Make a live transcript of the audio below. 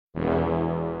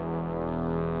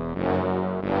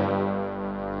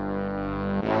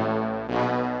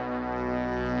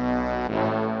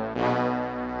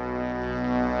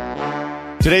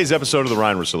Today's episode of the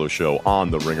Ryen Russillo Show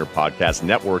on the Ringer Podcast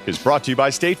Network is brought to you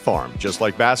by State Farm. Just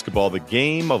like basketball, the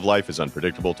game of life is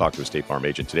unpredictable. Talk to a State Farm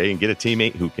agent today and get a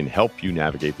teammate who can help you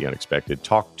navigate the unexpected.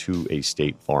 Talk to a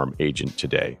State Farm agent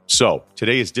today. So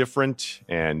today is different,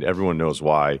 and everyone knows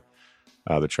why.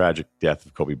 The tragic death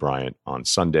of Kobe Bryant on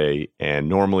Sunday. And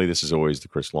normally this is always the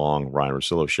Chris Long, Ryen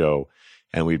Russillo Show.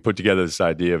 And we put together this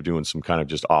idea of doing some kind of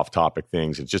just off-topic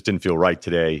things. It just didn't feel right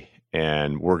today.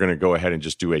 And we're going to go ahead and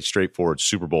just do a straightforward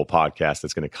Super Bowl podcast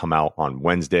that's going to come out on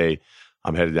Wednesday.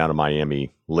 I'm headed down to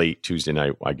Miami late Tuesday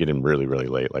night. I get in really, really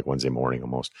late, like Wednesday morning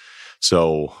almost.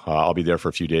 So I'll be there for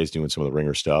a few days doing some of the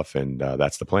Ringer stuff, and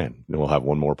that's the plan. And we'll have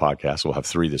one more podcast. We'll have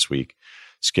 3 this week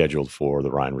scheduled for the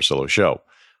Ryen Russillo Show.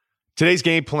 Today's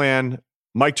game plan,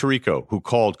 Mike Tirico, who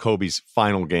called Kobe's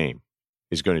final game,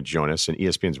 is going to join us, and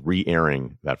ESPN's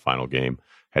re-airing that final game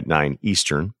at 9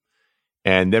 Eastern.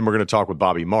 And then we're going to talk with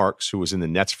Bobby Marks, who was in the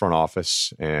Nets front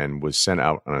office and was sent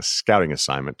out on a scouting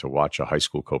assignment to watch a high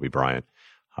school Kobe Bryant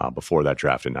before that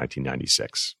draft in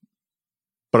 1996.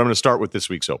 But I'm going to start with this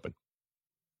week's Open.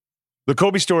 The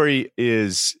Kobe story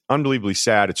is unbelievably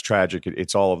sad. It's tragic.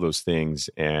 It's all of those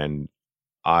things. And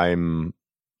I'm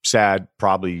sad,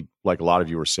 probably like a lot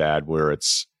of you are sad, where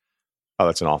it's, oh,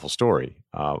 that's an awful story.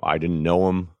 I didn't know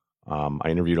him. I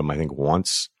interviewed him, I think,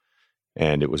 once,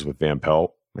 and it was with Van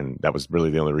Pelt. And that was really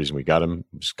the only reason we got him.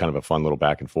 It was kind of a fun little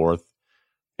back and forth.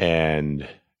 And,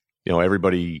 you know,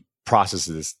 everybody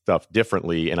processes this stuff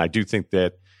differently. And I do think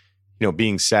that, you know,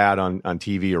 being sad on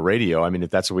TV or radio, I mean,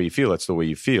 if that's the way you feel, that's the way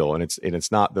you feel. And it's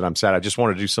not that I'm sad. I just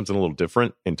want to do something a little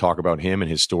different and talk about him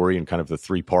and his story and kind of the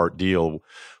 3-part deal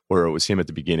where it was him at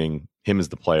the beginning, him as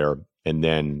the player, and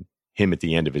then him at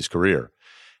the end of his career.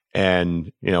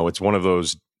 And, you know, it's one of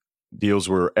those deals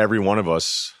where every one of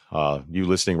us, you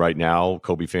listening right now,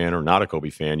 Kobe fan or not a Kobe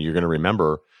fan, you're going to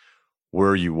remember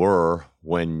where you were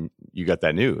when you got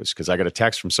that news. Because I got a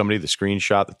text from somebody, the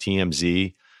screenshot, the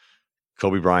TMZ,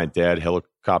 Kobe Bryant dead,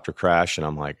 helicopter crash, and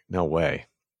I'm like, no way.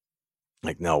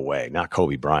 Like, no way, not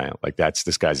Kobe Bryant. Like,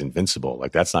 this guy's invincible.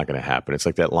 Like, that's not going to happen. It's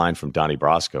like that line from Donnie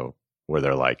Brasco where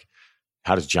they're like,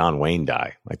 how does John Wayne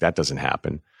die? Like, that doesn't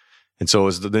happen. And so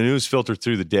as the news filtered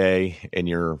through the day and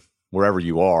you're wherever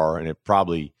you are, and it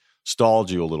probably stalled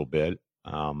you a little bit,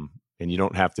 and you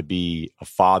don't have to be a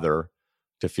father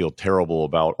to feel terrible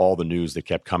about all the news that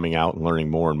kept coming out and learning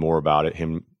more and more about it,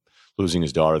 him losing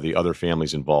his daughter, the other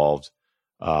families involved.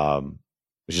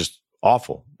 It's just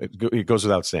awful. It goes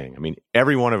without saying. I mean,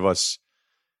 every one of us,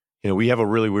 you know, we have a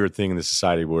really weird thing in this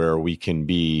society where we can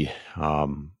be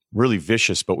really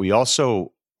vicious, but we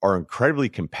also are incredibly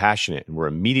compassionate, and we're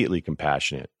immediately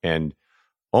compassionate and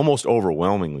almost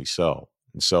overwhelmingly so.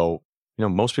 And so, you know,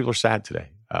 most people are sad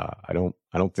today. I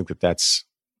don't think that's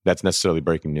necessarily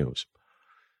breaking news.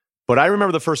 But I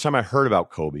remember the first time I heard about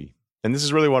Kobe, and this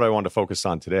is really what I wanted to focus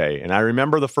on today. And I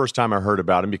remember the first time I heard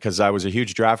about him because I was a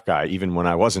huge draft guy, even when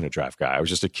I wasn't a draft guy. I was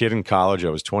just a kid in college. I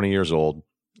was 20 years old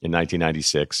in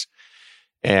 1996.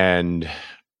 And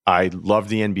I loved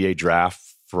the NBA draft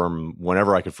from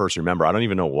whenever I could first remember. I don't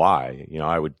even know why. You know,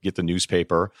 I would get the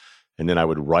newspaper, and then I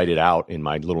would write it out in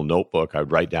my little notebook. I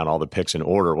would write down all the picks in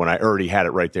order when I already had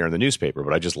it right there in the newspaper,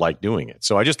 but I just liked doing it.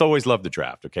 So I just always loved the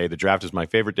draft, okay? The draft is my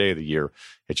favorite day of the year.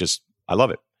 I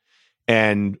love it.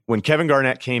 And when Kevin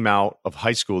Garnett came out of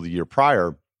high school the year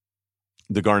prior,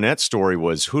 the Garnett story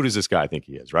was, who does this guy think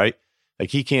he is, right?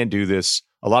 Like, he can't do this.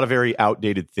 A lot of very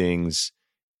outdated things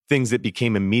that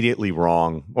became immediately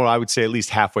wrong. Well, I would say at least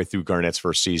halfway through Garnett's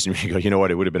first season, you go, you know what?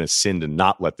 It would have been a sin to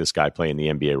not let this guy play in the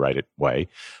NBA right away.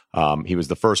 He was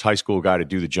the first high school guy to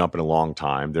do the jump in a long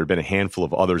time. There had been a handful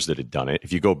of others that had done it.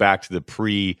 If you go back to the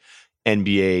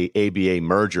pre-NBA, ABA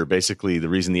merger, basically the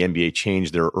reason the NBA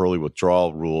changed their early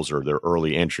withdrawal rules or their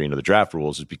early entry into the draft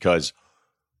rules is because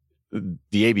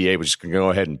the ABA was just going to go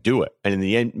ahead and do it. And in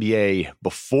the NBA,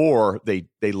 before they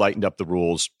lightened up the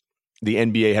rules, the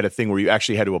NBA had a thing where you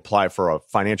actually had to apply for a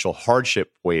financial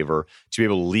hardship waiver to be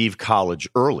able to leave college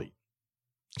early,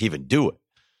 to even do it.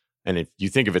 And if you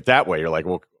think of it that way, you're like,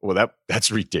 well,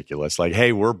 that's ridiculous. Like,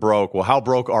 hey, we're broke. Well, how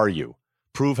broke are you?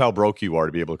 Prove how broke you are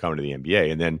to be able to come into the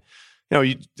NBA. And then, you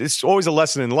know, it's always a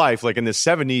lesson in life. Like in the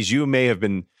 70s, you may have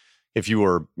been, if you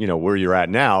were, you know, where you're at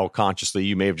now, consciously,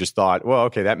 you may have just thought, well,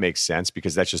 okay, that makes sense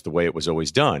because that's just the way it was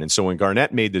always done. And so when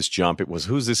Garnett made this jump, it was,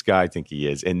 who's this guy I think he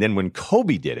is? And then when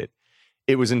Kobe did it,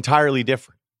 it was entirely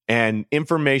different. And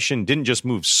information didn't just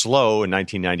move slow in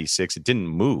 1996. It didn't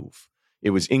move. It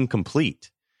was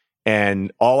incomplete.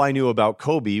 And all I knew about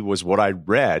Kobe was what I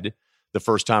read the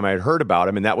first time I had heard about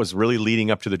him. And that was really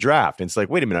leading up to the draft. And it's like,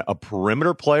 wait a minute, a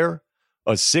perimeter player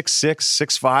a 6'6",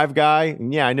 6'5" guy.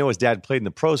 And yeah, I know his dad played in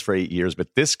the pros for 8 years,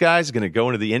 but this guy's going to go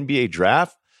into the NBA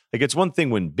draft. Like, it's one thing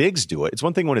when bigs do it. It's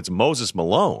one thing when it's Moses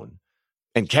Malone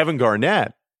and Kevin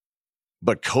Garnett.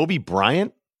 But Kobe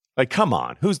Bryant? Like, come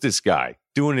on. Who's this guy?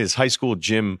 Doing his high school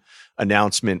gym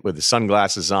announcement with the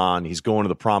sunglasses on. He's going to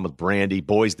the prom with Brandy.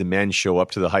 Boys to Men show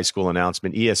up to the high school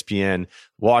announcement. ESPN,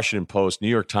 Washington Post, New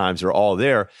York Times are all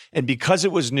there. And because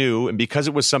it was new and because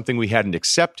it was something we hadn't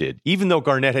accepted, even though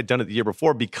Garnett had done it the year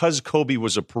before, because Kobe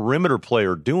was a perimeter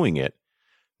player doing it,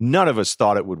 none of us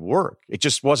thought it would work. It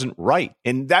just wasn't right.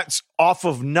 And that's off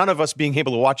of none of us being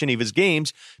able to watch any of his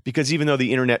games, because even though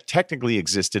the internet technically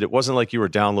existed, it wasn't like you were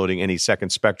downloading any Second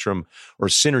Spectrum or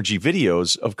Synergy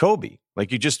videos of Kobe.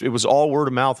 Like, it was all word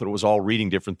of mouth and it was all reading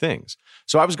different things.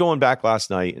 So I was going back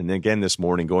last night and then again this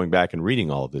morning, going back and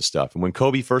reading all of this stuff. And when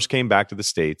Kobe first came back to the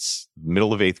States,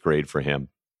 middle of 8th grade for him,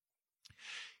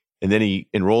 and then he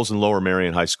enrolls in Lower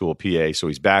Merion High School, PA. So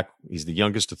he's back. He's the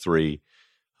youngest of three.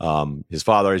 His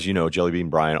father, as you know, Jelly Bean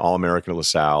Bryant, All-American at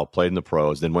LaSalle, played in the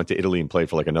pros, then went to Italy and played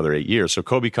for like another 8 years. So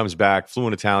Kobe comes back,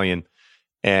 fluent Italian,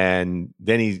 and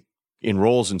then he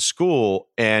enrolls in school.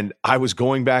 And I was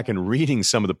going back and reading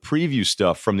some of the preview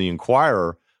stuff from the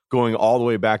Inquirer going all the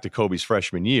way back to Kobe's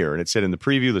freshman year. And it said in the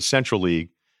preview, the Central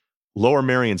League, Lower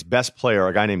Merion's best player,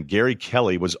 a guy named Gary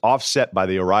Kelly, was offset by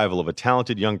the arrival of a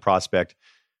talented young prospect.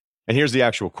 And here's the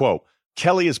actual quote.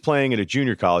 Kelly is playing at a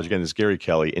junior college, again, this is Gary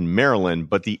Kelly, in Maryland,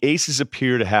 but the Aces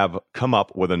appear to have come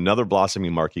up with another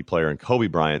blossoming marquee player in Kobe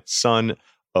Bryant, son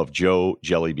of Joe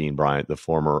Jelly Bean Bryant, the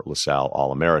former LaSalle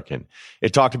All-American.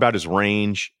 It talked about his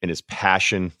range and his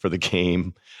passion for the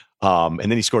game, and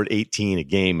then he scored 18 a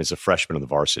game as a freshman on the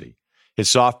varsity.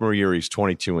 His sophomore year, he's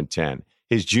 22-10.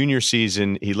 His junior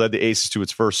season, he led the Aces to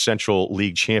its first Central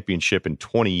League championship in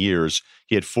 20 years.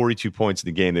 He had 42 points in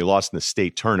the game. They lost in the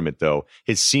state tournament, though.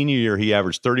 His senior year, he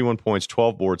averaged 31 points,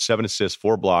 12 boards, 7 assists,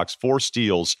 4 blocks, 4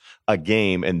 steals a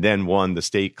game, and then won the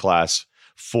state Class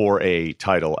 4A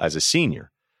title as a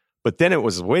senior. But then it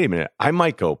was, wait a minute, I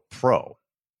might go pro.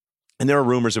 And there are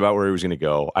rumors about where he was going to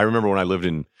go. I remember when I lived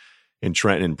in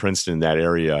Trenton and Princeton, that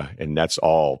area, and that's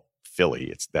all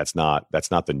Philly. That's not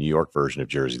the New York version of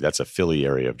Jersey. That's a Philly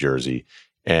area of Jersey.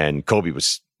 And Kobe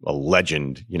was a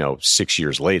legend, 6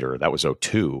 years later. That was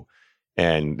 2002.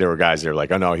 And there were guys there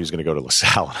like, oh no, he was going to go to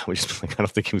LaSalle. And I was just like, I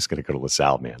don't think he was going to go to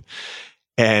LaSalle, man.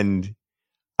 And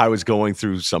I was going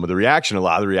through some of the reaction. A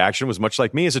lot of the reaction was much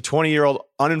like me as a 20-year-old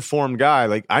uninformed guy.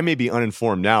 Like, I may be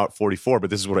uninformed now at 44, but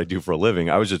this is what I do for a living.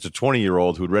 I was just a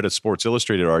 20-year-old who'd read a Sports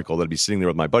Illustrated article that'd be sitting there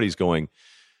with my buddies going,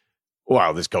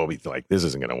 wow, this Kobe, like, this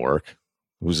isn't going to work.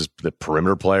 Who's this, the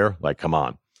perimeter player? Like, come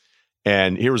on.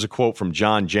 And here was a quote from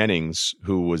John Jennings,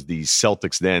 who was the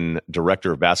Celtics then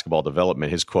director of basketball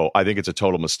development. His quote, I think it's a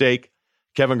total mistake.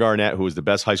 Kevin Garnett, who was the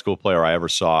best high school player I ever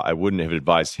saw, I wouldn't have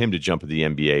advised him to jump to the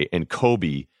NBA. And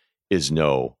Kobe is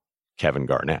no Kevin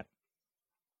Garnett.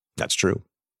 That's true.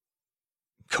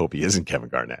 Kobe isn't Kevin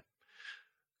Garnett.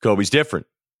 Kobe's different.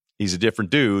 He's a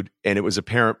different dude. And it was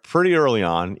apparent pretty early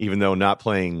on, even though not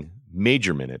playing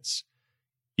major minutes,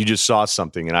 you just saw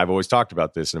something. And I've always talked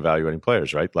about this in evaluating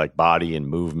players, right? Like body and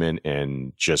movement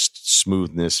and just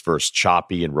smoothness versus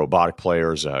choppy and robotic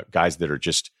players, guys that are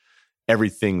just,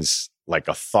 everything's like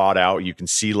a thought out. You can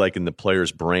see like in the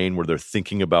player's brain where they're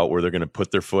thinking about where they're going to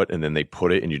put their foot and then they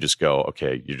put it and you just go,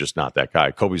 okay, you're just not that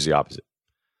guy. Kobe's the opposite.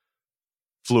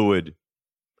 Fluid,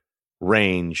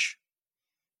 range,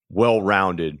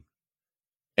 well-rounded,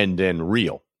 and then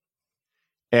real.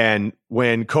 And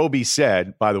when Kobe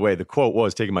said, by the way, the quote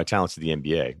was taking my talents to the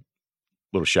NBA,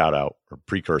 little shout out or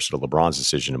precursor to LeBron's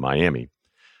decision in Miami.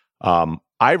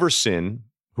 Iverson,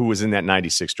 who was in that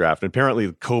 96 draft, and apparently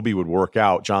Kobe would work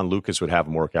out. John Lucas would have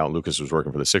him work out. Lucas was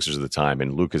working for the Sixers at the time.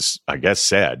 And Lucas, I guess,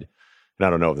 said, and I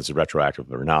don't know if this is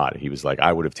retroactive or not, he was like,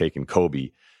 I would have taken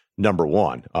Kobe number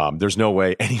one. There's no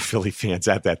way any Philly fans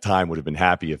at that time would have been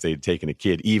happy if they had taken a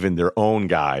kid, even their own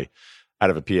guy out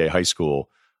of a PA high school,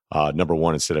 number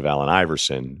one instead of Allen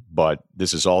Iverson. But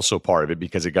this is also part of it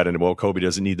because it got into, well, Kobe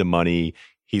doesn't need the money.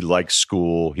 He likes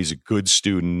school. He's a good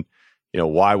student.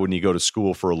 Why wouldn't he go to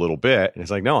school for a little bit? And it's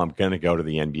like, no, I'm going to go to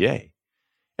the NBA.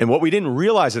 And what we didn't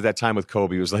realize at that time with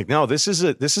Kobe was like, no, this is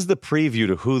the preview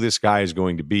to who this guy is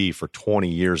going to be for 20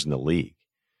 years in the league.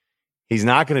 He's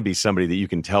not going to be somebody that you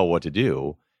can tell what to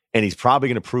do. And he's probably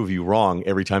going to prove you wrong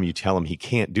every time you tell him he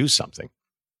can't do something.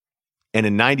 And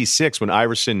in 96, when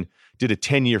Iverson did a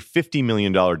 10-year, $50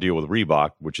 million deal with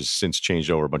Reebok, which has since changed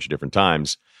over a bunch of different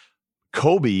times,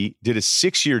 Kobe did a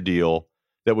 6-year deal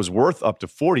that was worth up to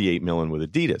 $48 million with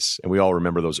Adidas. And we all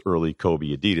remember those early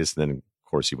Kobe Adidas. And then, of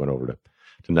course, he went over to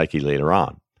Nike later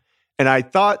on. And I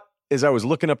thought as I was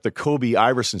looking up the Kobe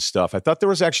Iverson stuff, I thought there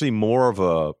was actually more of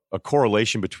a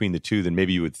correlation between the two than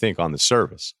maybe you would think on the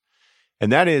surface.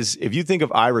 And that is, if you think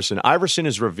of Iverson, Iverson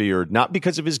is revered not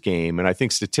because of his game. And I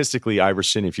think statistically,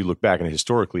 Iverson, if you look back and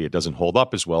historically, it doesn't hold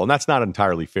up as well. And that's not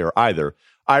entirely fair either.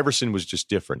 Iverson was just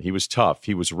different. He was tough.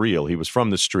 He was real. He was from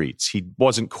the streets. He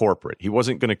wasn't corporate. He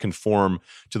wasn't going to conform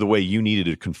to the way you needed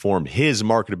to conform. His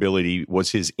marketability was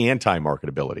his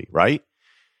anti-marketability, right?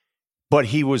 But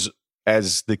he was,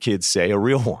 as the kids say, a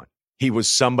real one. He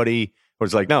was somebody who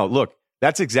was like, no, look,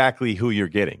 that's exactly who you're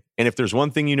getting. And if there's one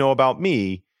thing you know about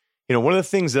me, one of the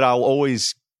things that I'll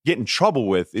always get in trouble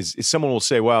with is someone will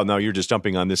say, well, no, you're just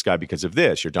dumping on this guy because of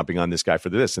this. You're dumping on this guy for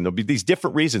this. And there'll be these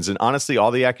different reasons. And honestly,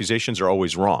 all the accusations are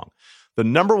always wrong. The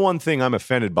number one thing I'm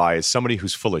offended by is somebody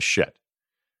who's full of shit.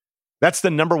 That's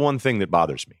the number one thing that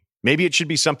bothers me. Maybe it should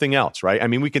be something else, right? I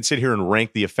mean, we could sit here and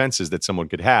rank the offenses that someone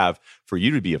could have for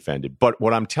you to be offended. But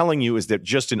what I'm telling you is that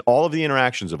just in all of the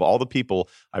interactions of all the people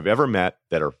I've ever met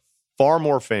that are far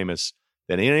more famous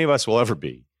than any of us will ever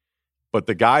be, but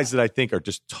the guys that I think are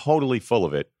just totally full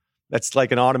of it, that's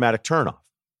like an automatic turnoff.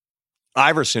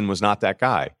 Iverson was not that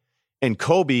guy. And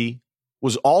Kobe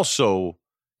was also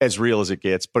as real as it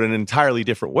gets, but in an entirely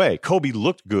different way. Kobe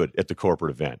looked good at the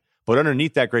corporate event, but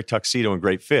underneath that great tuxedo and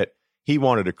great fit, he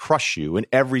wanted to crush you, and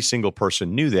every single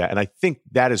person knew that. And I think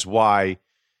that is why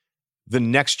the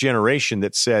next generation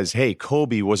that says, hey,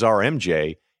 Kobe was our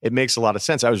MJ, it makes a lot of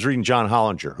sense. I was reading John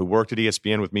Hollinger, who worked at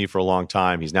ESPN with me for a long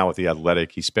time. He's now with The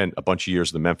Athletic. He spent a bunch of years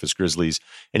with the Memphis Grizzlies,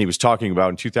 and he was talking about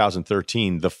in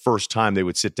 2013, the first time they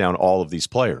would sit down all of these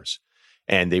players,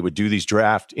 and they would do these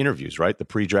draft interviews, right? The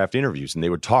pre-draft interviews, and they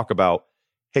would talk about,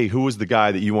 hey, who was the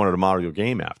guy that you wanted to model your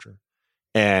game after?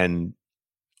 And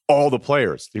all the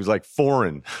players, he was like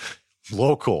foreign,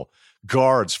 local,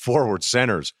 guards, forwards,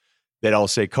 centers, they'd all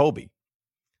say Kobe.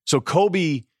 So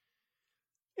Kobe,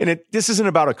 and this isn't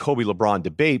about a Kobe LeBron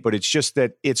debate, but it's just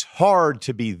that it's hard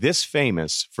to be this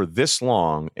famous for this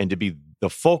long and to be the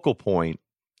focal point,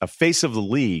 a face of the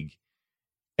league,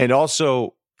 and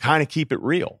also kind of keep it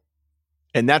real.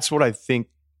 And that's what I think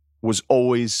was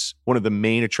always one of the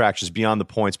main attractions beyond the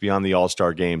points, beyond the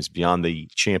All-Star games, beyond the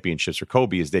championships for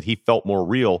Kobe, is that he felt more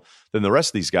real than the rest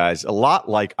of these guys, a lot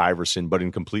like Iverson, but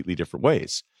in completely different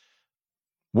ways.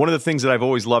 One of the things that I've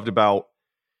always loved about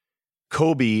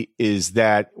Kobe is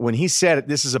that when he said,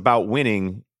 this is about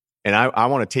winning and I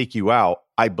want to take you out,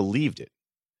 I believed it.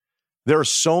 There are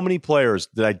so many players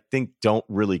that I think don't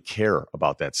really care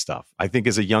about that stuff. I think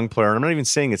as a young player, and I'm not even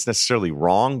saying it's necessarily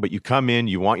wrong, but you come in,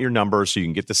 you want your number so you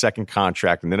can get the second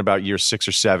contract. And then about year 6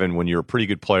 or 7, when you're a pretty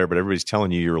good player, but everybody's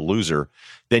telling you you're a loser,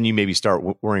 then you maybe start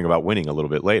worrying about winning a little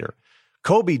bit later.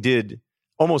 Kobe did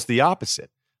almost the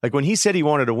opposite. Like when he said he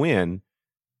wanted to win,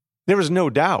 there was no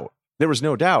doubt. There was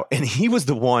no doubt. And he was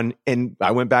the one, and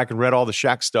I went back and read all the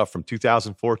Shaq stuff from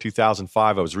 2004,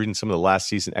 2005. I was reading some of the last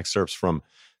season excerpts from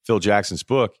Phil Jackson's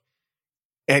book.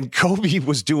 And Kobe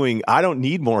was doing, I don't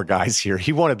need more guys here.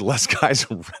 He wanted less guys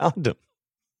around him.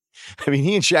 I mean,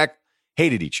 he and Shaq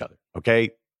hated each other, okay?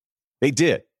 They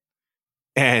did.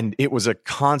 And it was a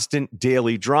constant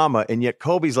daily drama. And yet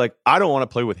Kobe's like, I don't want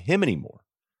to play with him anymore.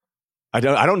 I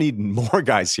don't need more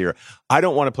guys here. I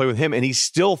don't want to play with him. And he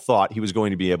still thought he was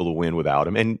going to be able to win without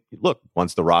him. And look,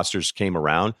 once the rosters came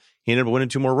around, he ended up winning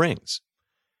 2 more rings.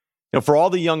 For all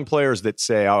the young players that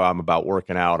say, oh, I'm about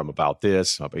working out, I'm about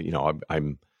this, I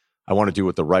want to do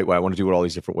it the right way, I want to do it all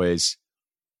these different ways,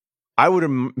 I would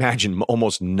imagine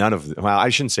almost none of them, well, I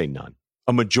shouldn't say none,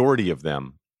 a majority of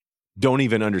them don't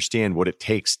even understand what it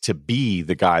takes to be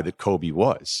the guy that Kobe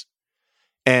was.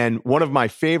 And one of my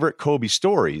favorite Kobe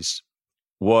stories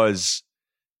was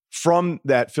from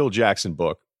that Phil Jackson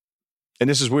book. And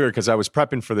this is weird because I was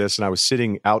prepping for this and I was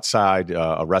sitting outside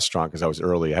a restaurant because I was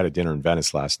early. I had a dinner in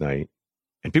Venice last night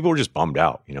and people were just bummed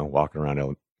out, walking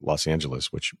around Los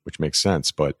Angeles, which makes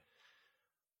sense. But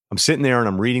I'm sitting there and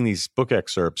I'm reading these book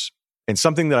excerpts, and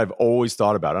something that I've always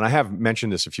thought about, and I have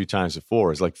mentioned this a few times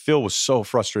before, is like Phil was so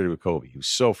frustrated with Kobe. He was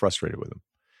so frustrated with him.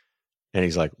 And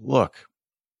he's like, look,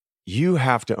 you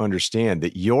have to understand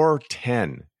that your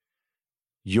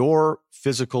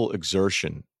physical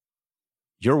exertion,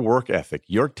 your work ethic,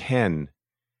 your 10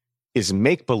 is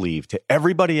make-believe to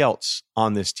everybody else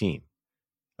on this team.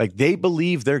 Like they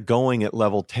believe they're going at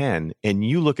level 10 and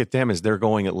you look at them as they're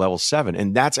going at level 7.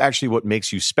 And that's actually what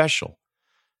makes you special.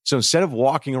 So instead of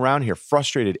walking around here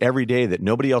frustrated every day that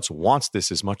nobody else wants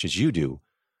this as much as you do,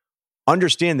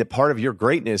 understand that part of your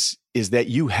greatness is that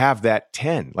you have that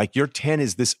 10. Like your 10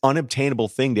 is this unobtainable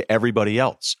thing to everybody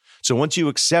else. So once you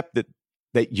accept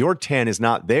that your 10 is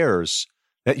not theirs,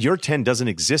 that your 10 doesn't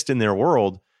exist in their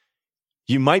world,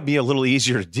 you might be a little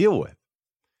easier to deal with.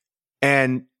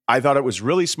 And I thought it was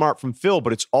really smart from Phil,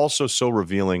 but it's also so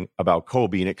revealing about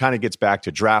Kobe. And it kind of gets back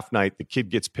to draft night. The kid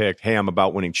gets picked. Hey, I'm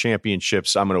about winning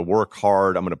championships. I'm going to work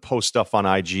hard. I'm going to post stuff on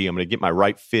IG. I'm going to get my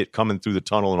right fit coming through the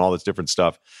tunnel and all this different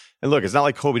stuff. And look, it's not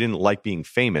like Kobe didn't like being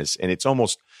famous. And it's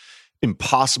almost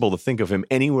impossible to think of him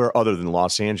anywhere other than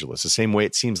Los Angeles. The same way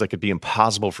it seems like it'd be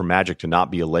impossible for Magic to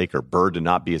not be a Laker, Bird to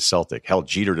not be a Celtic, hell,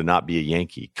 Jeter to not be a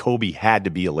Yankee. Kobe had to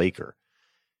be a Laker.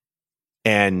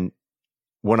 And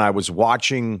when I was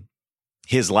watching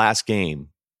his last game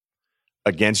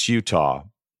against Utah,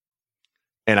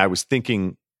 and I was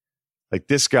thinking, like,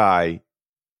 this guy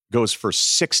goes for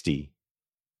 60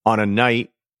 on a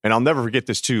night, and I'll never forget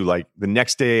this too. Like, the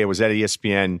next day I was at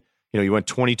ESPN, he went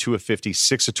 22 of 50,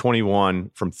 6 of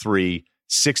 21 from 3,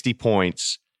 60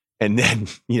 points, and then,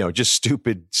 just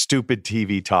stupid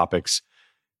TV topics.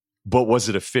 But was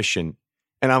it efficient?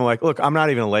 And I'm like, look, I'm not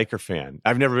even a Laker fan.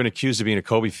 I've never been accused of being a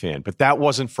Kobe fan, but that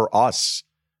wasn't for us.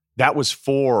 That was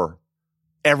for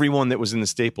everyone that was in the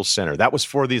Staples Center. That was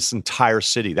for this entire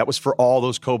city. That was for all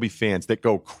those Kobe fans that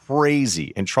go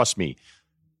crazy. And trust me,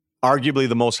 arguably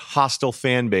the most hostile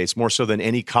fan base, more so than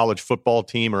any college football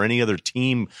team or any other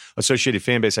team associated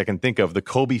fan base I can think of. The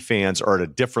Kobe fans are at a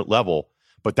different level,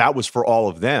 but that was for all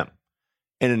of them.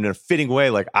 And in a fitting way,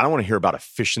 like, I don't want to hear about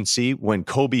efficiency when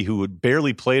Kobe, who had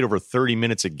barely played over 30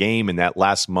 minutes a game in that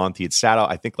last month, he had sat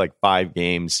out, I think, like 5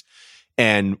 games.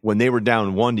 And when they were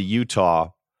down 1 to Utah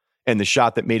and the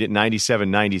shot that made it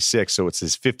 97-96, so it's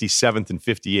his 57th and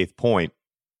 58th point,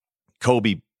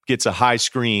 Kobe gets a high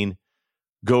screen,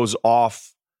 goes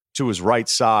off to his right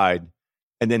side,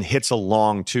 and then hits a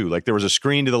long 2. Like, there was a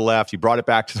screen to the left. He brought it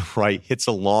back to the right, hits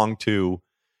a long 2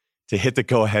 to hit the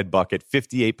go-ahead bucket,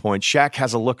 58 points. Shaq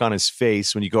has a look on his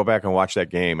face when you go back and watch that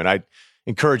game. And I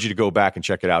encourage you to go back and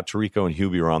check it out. Tirico and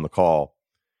Hubie were on the call.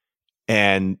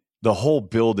 And the whole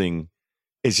building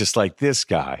is just like, this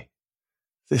guy.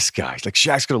 Like,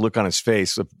 Shaq's going to look on his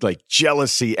face with, like,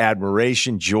 jealousy,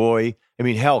 admiration, joy. I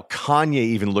mean, hell, Kanye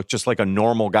even looked just like a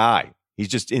normal guy. He's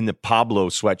just in the Pablo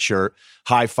sweatshirt,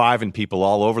 high-fiving people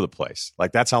all over the place.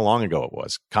 Like, that's how long ago it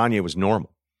was. Kanye was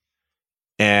normal.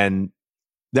 And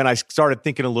then I started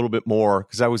thinking a little bit more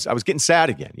because I was getting sad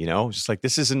again, just like,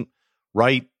 this isn't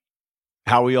right.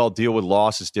 How we all deal with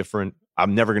loss is different.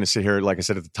 I'm never going to sit here, like I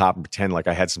said at the top, and pretend like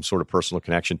I had some sort of personal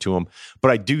connection to him.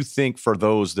 But I do think for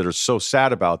those that are so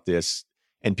sad about this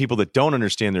and people that don't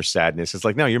understand their sadness, it's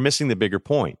like, no, you're missing the bigger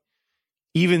point.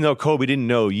 Even though Kobe didn't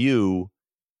know you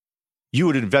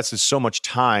would have invested so much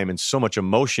time and so much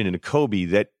emotion into Kobe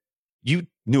that you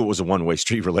knew it was a one-way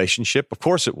street relationship. Of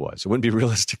course it was. It wouldn't be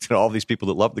realistic to all these people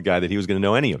that loved the guy that he was going to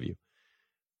know any of you.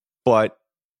 But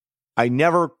I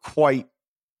never quite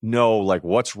know, like,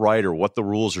 what's right or what the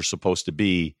rules are supposed to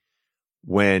be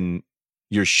when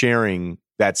you're sharing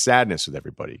that sadness with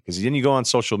everybody. Because then you go on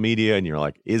social media and you're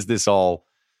like, is this all,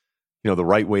 the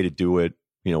right way to do it?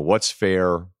 What's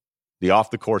fair? The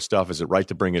off-the-court stuff, is it right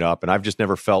to bring it up? And I've just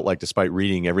never felt like, despite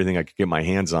reading everything I could get my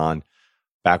hands on,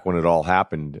 back when it all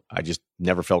happened, I just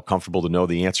never felt comfortable to know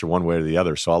the answer one way or the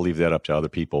other. So I'll leave that up to other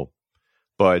people.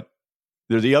 But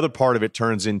the other part of it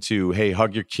turns into, hey,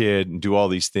 hug your kid and do all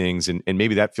these things. And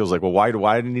maybe that feels like, well, why do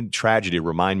I need tragedy to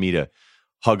remind me to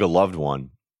hug a loved one?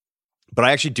 But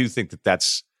I actually do think that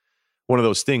that's one of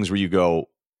those things where you go,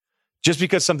 just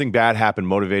because something bad happened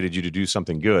motivated you to do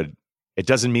something good, it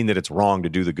doesn't mean that it's wrong to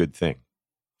do the good thing.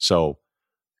 So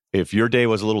if your day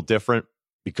was a little different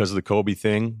because of the Kobe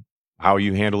thing, how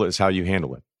you handle it is how you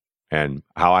handle it. And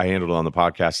how I handled it on the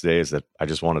podcast today is that I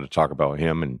just wanted to talk about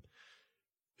him and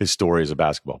his story as a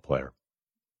basketball player.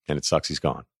 And it sucks he's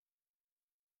gone.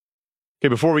 Okay,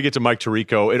 before we get to Mike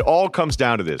Tirico, it all comes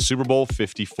down to this. Super Bowl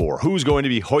 54. Who's going to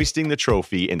be hoisting the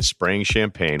trophy and spraying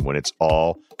champagne when it's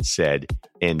all said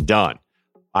and done?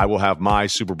 I will have my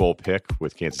Super Bowl pick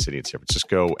with Kansas City and San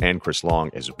Francisco and Chris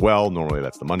Long as well. Normally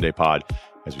that's the Monday pod,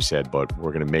 as we said, but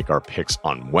we're going to make our picks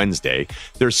on Wednesday.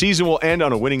 Their season will end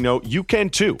on a winning note. You can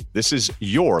too. This is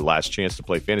your last chance to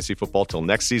play fantasy football till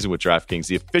next season with DraftKings,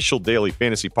 the official daily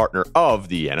fantasy partner of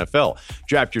the NFL.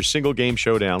 Draft your single game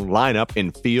showdown lineup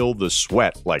and feel the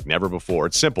sweat like never before.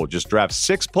 It's simple. Just draft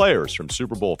 6 players from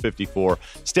Super Bowl 54,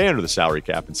 stay under the salary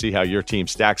cap, and see how your team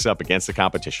stacks up against the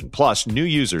competition. Plus, new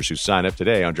users who sign up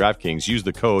today on DraftKings use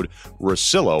the code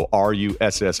Russillo,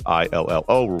 Russillo,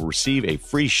 will receive a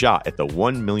free shot at the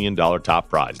 $1 million top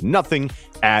prize. Nothing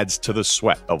adds to the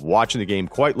sweat of watching the game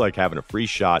quite like having a free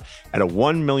shot at a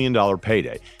 $1 million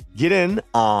payday. Get in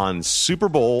on Super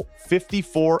Bowl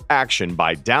 54 action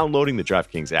by downloading the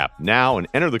DraftKings app now and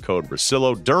enter the code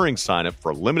Russillo during signup.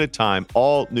 For a limited time,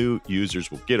 all new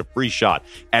users will get a free shot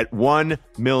at $1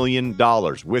 million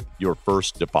with your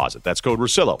first deposit. That's code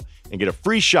Russillo and get a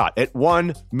free shot at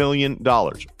 $1 million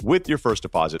with your first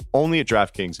deposit only at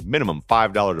DraftKings. Minimum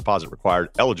 $5 deposit required.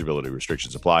 Eligibility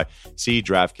restrictions apply. See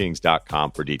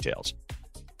DraftKings.com for details.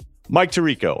 Mike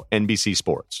Tirico, NBC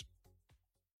Sports.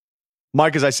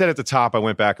 Mike, as I said at the top, I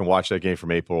went back and watched that game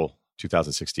from April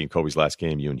 2016, Kobe's last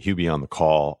game. You and Hubie on the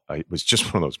call. It was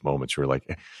just one of those moments where,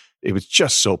 like, it was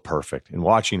just so perfect. And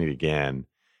watching it again,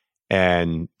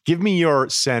 and give me your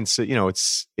sense that,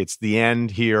 it's the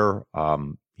end here.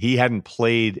 He hadn't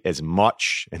played as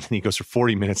much, and then he goes for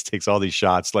 40 minutes, takes all these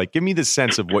shots. Like, give me the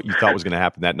sense of what you thought was going to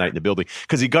happen that night in the building,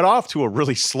 because he got off to a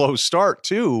really slow start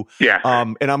too. Yeah.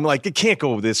 And I'm like, it can't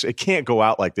go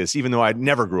out like this, even though I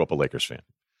never grew up a Lakers fan.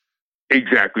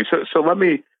 Exactly. So let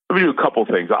me do a couple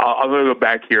things. I'm going to go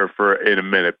back here in a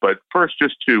minute, but first,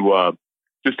 just to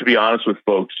be honest with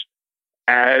folks,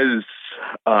 as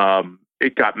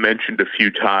it got mentioned a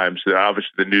few times that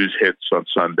obviously the news hits on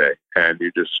Sunday, and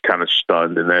you're just kind of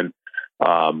stunned. And then,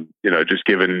 just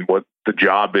given what the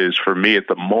job is for me at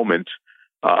the moment,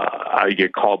 I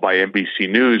get called by NBC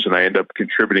News, and I end up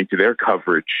contributing to their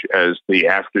coverage as the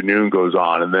afternoon goes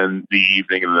on, and then the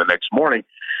evening and the next morning.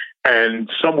 And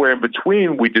somewhere in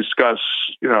between, we discuss,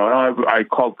 I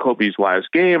called Kobe's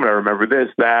last game, and I remember this,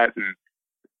 that. And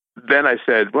then I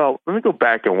said, well, let me go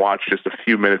back and watch just a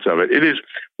few minutes of it. It is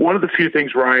one of the few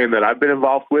things, Ryan, that I've been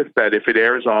involved with, that if it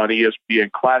airs on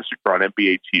ESPN Classic or on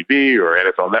NBA TV or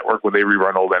NFL Network when they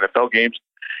rerun old NFL games,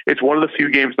 it's one of the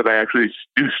few games that I actually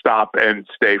do stop and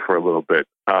stay for a little bit,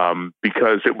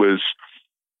 because it was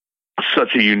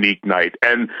such a unique night.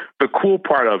 And the cool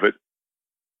part of it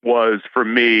was, for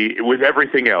me, with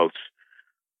everything else,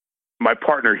 my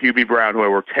partner, Hubie Brown, who I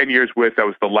worked 10 years with, that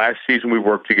was the last season we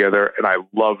worked together, and I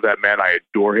love that man. I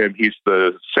adore him. He's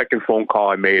the second phone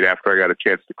call I made after I got a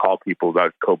chance to call people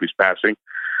about Kobe's passing.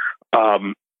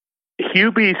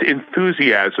 Hubie's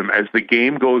enthusiasm as the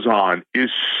game goes on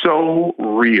is so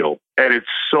real, and it's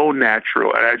so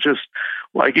natural, and I just,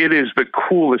 it is the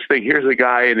coolest thing. Here's a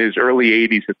guy in his early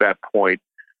 80s at that point,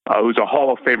 who's a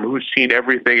Hall of Famer, who's seen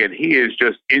everything, and he is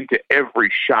just into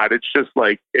every shot. It's just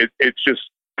it's just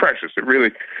precious. It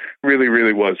really, really,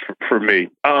 really was for me.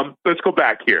 Let's go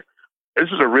back here. This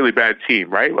is a really bad team,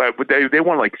 right? They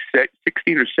won like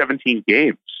 16 or 17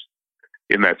 games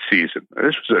in that season.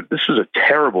 This was a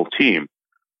terrible team.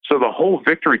 So the whole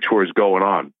victory tour is going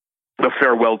on, the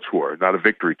farewell tour, not a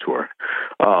victory tour.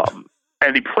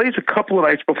 And he plays a couple of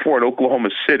nights before in Oklahoma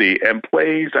City and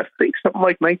plays, I think, something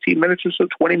like 19 minutes or so,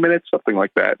 20 mints, something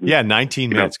like that. Yeah,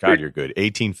 19 minutes. God, you're good.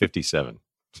 18:57.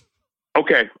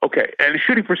 Okay. And the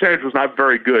shooting percentage was not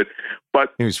very good,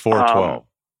 but he was 4-12.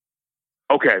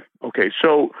 Okay.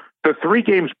 So the 3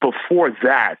 games before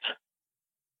that,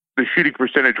 the shooting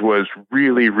percentage was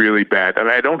really, really bad. And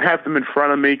I don't have them in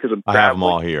front of me because I have them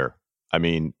all here. I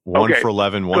mean, 1 for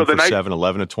 11, 1 for 7,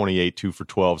 11 of 28, 2 for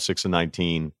 12, 6 of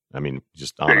 19. I mean,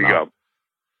 just on and on.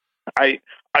 There you go.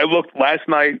 I looked last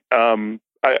night. I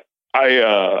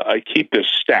keep this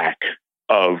stack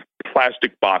of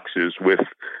plastic boxes with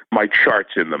my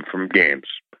charts in them from games.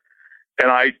 And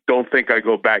I don't think I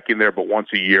go back in there but once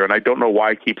a year. And I don't know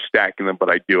why I keep stacking them, but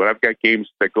I do. And I've got games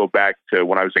that go back to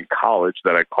when I was in college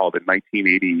that I called in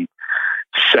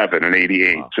 1987 and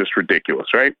 88. Wow. Just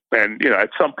ridiculous, right? And, at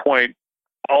some point,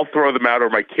 I'll throw them out or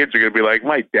my kids are going to be like,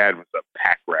 my dad was a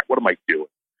pack rat. What am I doing?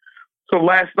 So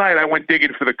last night I went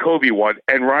digging for the Kobe one.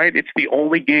 And, Ryan, it's the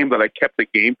only game that I kept the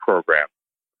game program.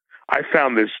 I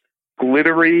found this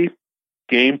glittery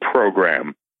game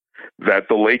program that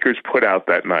the Lakers put out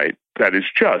that night that is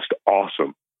just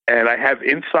awesome. And I have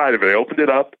inside of it, I opened it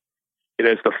up. It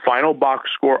has the final box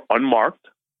score unmarked.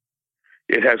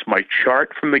 It has my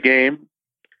chart from the game,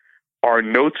 our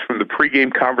notes from the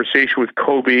pregame conversation with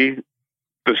Kobe,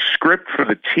 the script for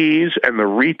the tease and the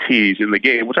re-tease in the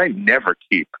game, which I never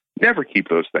keep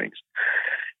those things,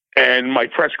 and my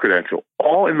press credential,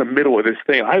 all in the middle of this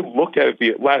thing. I looked at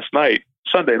it last night,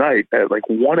 Sunday night, at like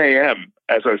 1 a.m.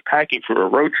 as I was packing for a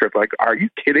road trip. Like, are you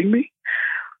kidding me?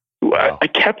 Wow. I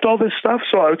kept all this stuff,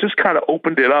 so I just kind of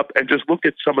opened it up and just looked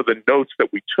at some of the notes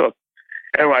that we took.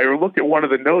 And I looked at one of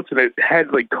the notes, and it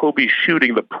had like Kobe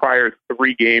shooting the prior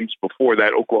 3 games before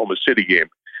that Oklahoma City game.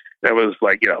 That was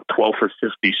 12 for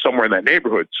 50, somewhere in that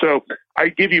neighborhood. So I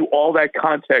give you all that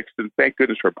context, and thank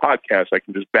goodness for a podcast, I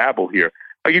can just babble here.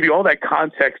 I give you all that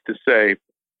context to say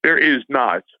there is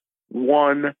not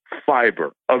one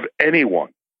fiber of anyone,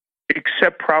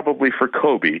 except probably for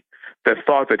Kobe, that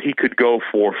thought that he could go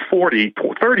for 40,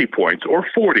 30 points or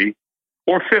 40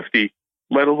 or 50,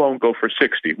 let alone go for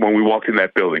 60 when we walked in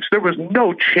that building. So there was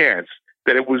no chance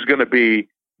that it was going to be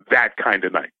that kind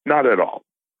of night. Not at all.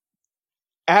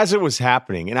 As it was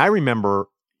happening, and I remember,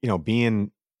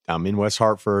 I'm in West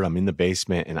Hartford, I'm in the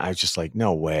basement, and I was just like,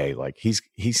 no way. Like he's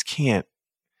can't.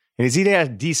 And he'd had a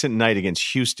decent night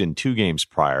against Houston 2 games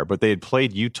prior, but they had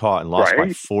played Utah and lost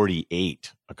by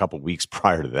 48 a couple weeks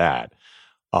prior to that.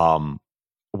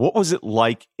 What was it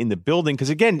like in the building? Because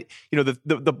again,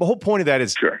 the whole point of that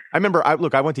is, sure. I remember, I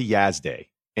went to Yaz Day,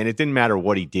 and it didn't matter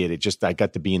what he did. I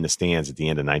got to be in the stands at the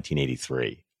end of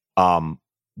 1983.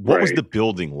 What was the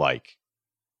building like?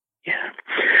 Yeah.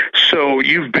 So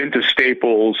you've been to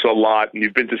Staples a lot, and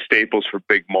you've been to Staples for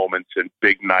big moments and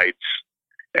big nights.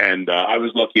 And I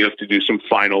was lucky enough to do some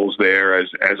finals there as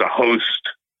a host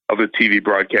of the TV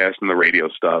broadcast and the radio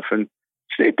stuff. And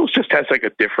Staples just has like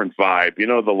a different vibe.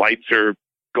 The lights are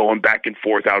going back and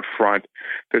forth out front.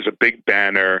 There's a big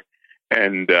banner.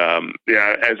 And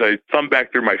as I thumbed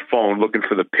back through my phone looking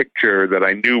for the picture that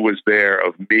I knew was there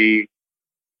of me,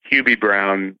 Hubie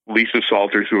Brown, Lisa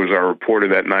Salters, who was our reporter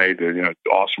that night,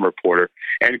 awesome reporter,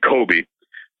 and Kobe,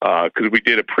 because we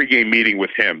did a pregame meeting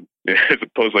with him as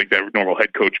opposed to like that normal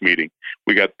head coach meeting.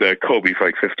 We got Kobe for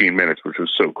like 15 minutes, which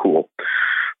was so cool.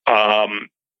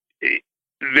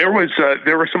 There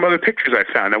were some other pictures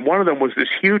I found, and one of them was this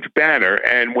huge banner.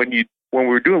 And when we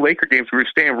were doing Laker games, we were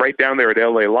staying right down there at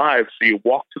LA Live, so you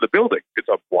walk to the building. It's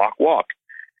a block walk.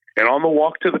 And on the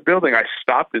walk to the building, I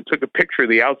stopped and took a picture of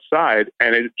the outside,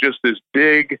 and it's just this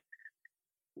big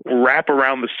wrap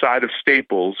around the side of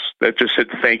Staples that just said,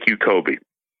 "Thank you, Kobe."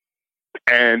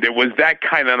 And it was that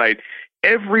kind of night.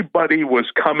 Everybody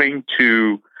was coming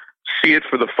to see it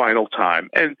for the final time.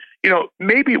 And,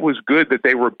 maybe it was good that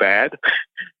they were bad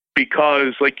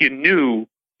because, you knew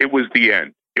it was the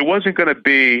end. It wasn't going to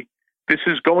be, this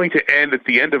is going to end at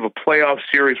the end of a playoff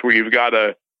series where you've got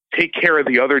to take care of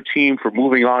the other team for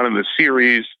moving on in the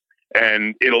series.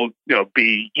 And it'll,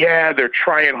 be, they're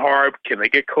trying hard. Can they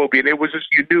get Kobe? And it was just,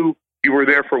 you knew you were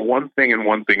there for one thing and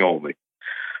one thing only.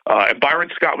 And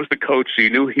Byron Scott was the coach, so you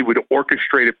knew he would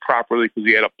orchestrate it properly because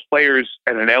he had a players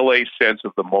and an LA sense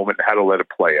of the moment and how to let it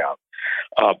play out.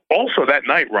 Also that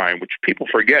night, Ryan, which people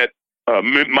forget,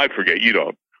 might forget, you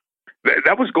don't,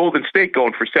 that was Golden State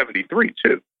going for 73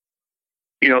 too.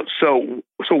 So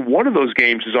one of those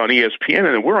games is on ESPN, and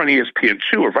then we're on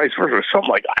ESPN2 or vice versa, or something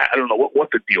like that. I don't know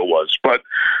what the deal was, but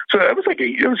so it was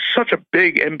it was such a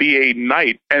big NBA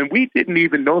night, and we didn't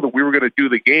even know that we were going to do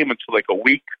the game until like a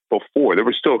week before. There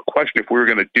was still a question if we were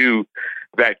going to do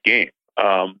that game.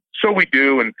 So we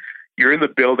do, and you're in the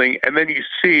building, and then you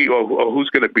see, who's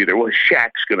going to be there? Well,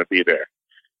 Shaq's going to be there,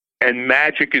 and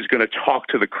Magic is going to talk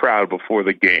to the crowd before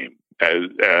the game.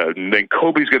 And then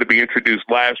Kobe's going to be introduced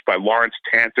last by Lawrence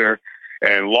Tanter,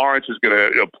 and Lawrence is going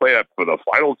to play up for the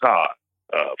final time,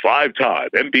 5-time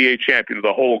NBA champion,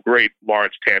 the whole great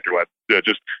Lawrence Tanter.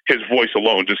 Just his voice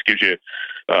alone just gives you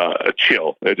a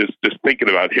chill. Just thinking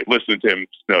about listening to him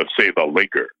say the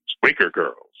Laker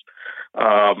girls.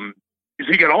 So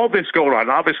you got all this going on.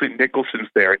 Obviously, Nicholson's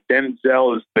there,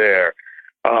 Denzel is there,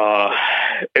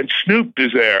 and Snoop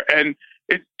is there, and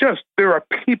it's just, there are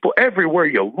people everywhere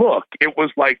you look. It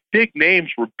was like big names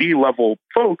were B-level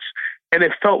folks, and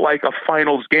it felt like a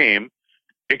finals game,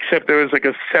 except there was like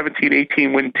a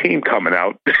 17-18 win team coming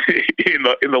out in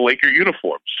the Laker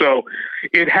uniform. So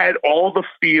it had all the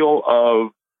feel of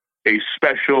a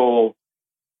special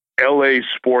LA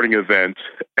sporting event,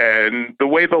 and the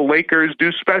way the Lakers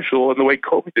do special and the way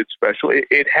Kobe did special,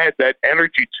 it had that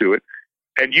energy to it.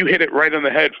 And you hit it right on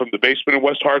the head, from the basement in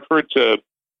West Hartford to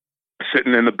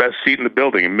sitting in the best seat in the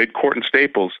building in midcourt and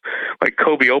Staples. Like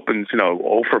Kobe opens,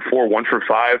 0 for 4, 1 for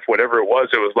 5, whatever it was.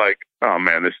 It was like, oh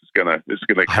man, this is gonna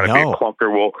kind of be a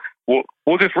clunker.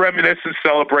 We'll just reminisce and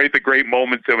celebrate the great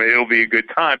moments, and it'll be a good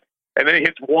time. And then he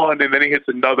hits one, and then he hits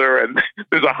another, and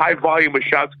there's a high volume of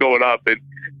shots going up. And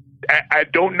I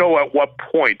don't know at what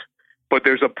point, but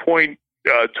there's a point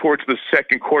towards the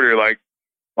second quarter, you're like,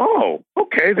 oh,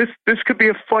 okay, this could be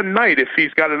a fun night if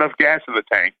he's got enough gas in the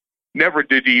tank. Never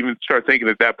did you even start thinking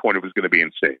at that point it was going to be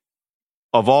insane.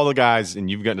 Of all the guys,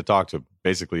 and you've gotten to talk to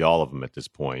basically all of them at this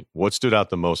point, what stood out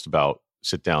the most about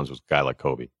sit-downs with a guy like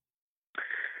Kobe?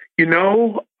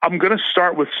 I'm going to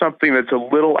start with something that's a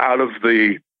little out of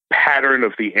the pattern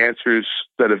of the answers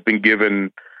that have been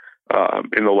given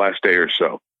in the last day or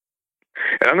so.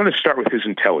 And I'm going to start with his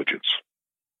intelligence.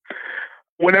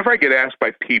 Whenever I get asked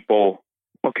by people,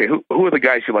 okay, who are the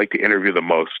guys you like to interview the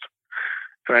most?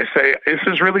 And I say, this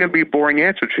is really going to be a boring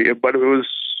answer to you, but it was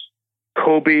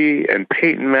Kobe and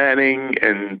Peyton Manning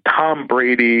and Tom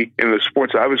Brady in the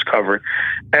sports I was covering.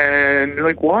 And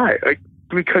like, why? Like,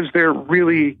 because they're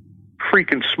really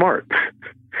freaking smart.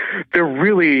 They're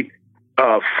really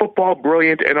football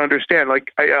brilliant and understand.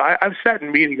 Like, I've sat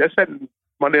in meetings. I sat in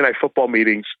Monday Night Football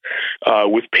meetings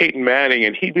with Peyton Manning,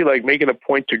 and he'd be like making a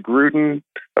point to Gruden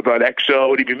about XO,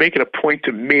 and he'd be making a point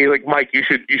to me, like, Mike, you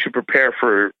should prepare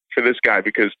for this guy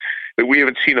because we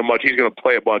haven't seen him much. He's going to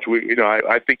play a bunch.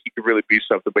 I think he could really be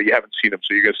something, but you haven't seen him,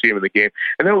 so you're going to see him in the game.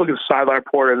 And then look at the sideline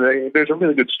report, and there's a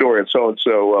really good story, and so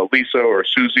Lisa or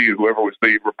Susie or whoever was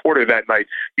the reporter that night,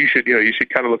 you should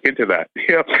kind of look into that.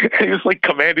 And he was like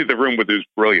commanding the room with his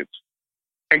brilliance,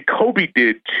 and Kobe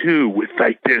did too, with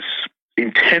like this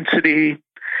intensity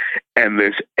and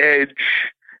this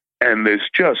edge and this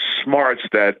just smarts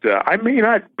that I may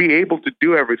not be able to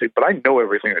do everything, but I know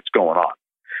everything that's going on.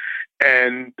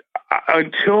 And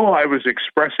until I was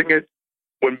expressing it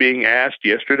when being asked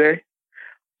yesterday,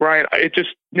 Ryan, it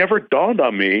just never dawned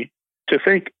on me to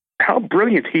think how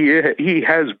brilliant he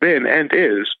has been and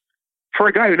is for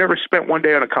a guy who never spent one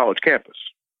day on a college campus.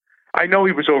 I know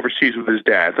he was overseas with his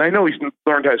dad. I know he's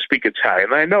learned how to speak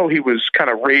Italian. I know he was kind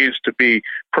of raised to be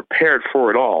prepared for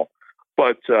it all.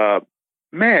 But,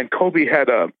 man, Kobe had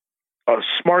a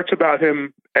smarts about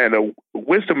him and a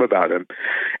wisdom about him.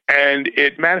 And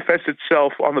it manifests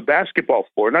itself on the basketball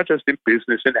floor, not just in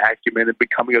business and acumen and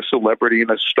becoming a celebrity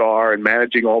and a star and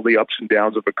managing all the ups and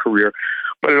downs of a career,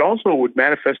 but it also would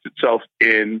manifest itself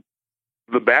in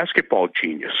the basketball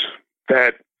genius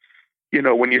that,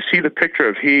 when you see the picture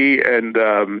of he and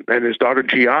his daughter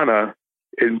Gianna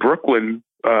in Brooklyn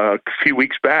a few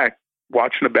weeks back,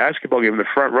 watching a basketball game in the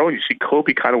front row, and you see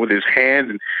Kobe kind of with his hand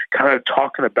and kind of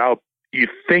talking about, you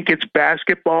think it's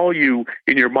basketball, you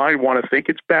in your mind want to think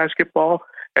it's basketball,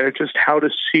 and it's just how to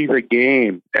see the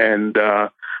game. And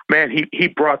man, he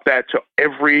brought that to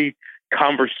every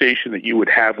conversation that you would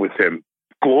have with him.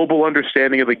 Global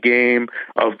understanding of the game,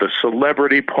 of the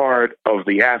celebrity part, of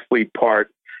the athlete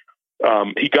part.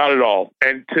 He got it all.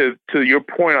 And to your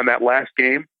point on that last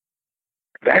game,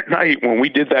 that night when we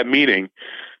did that meeting,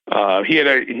 he had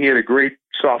a great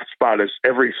soft spot, as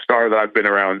every star that I've been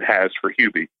around has, for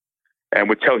Hubie, and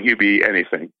would tell Hubie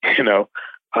anything.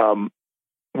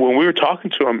 When we were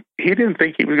talking to him, he didn't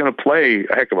think he was going to play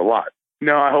a heck of a lot.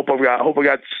 No, I hope I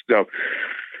got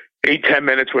 8-10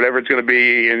 minutes, whatever it's going to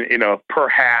be, per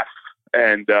half,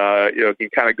 and can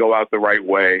kind of go out the right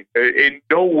way. In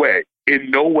no way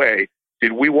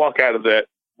did we walk out of that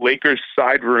Lakers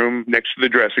side room next to the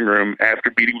dressing room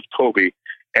after meeting with Kobe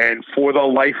and for the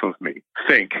life of me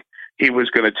think he was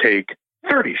going to take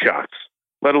 30 shots,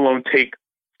 let alone take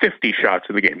 50 shots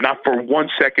in the game. Not for 1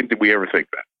 second did we ever think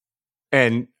that.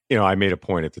 And, I made a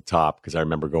point at the top because I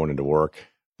remember going into work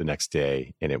the next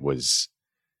day, and it was,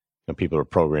 people are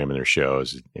programming their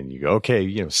shows, and you go,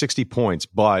 okay, 60 points,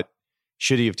 but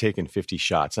should he have taken 50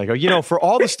 shots? And I go, for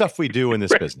all the stuff we do in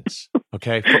this business,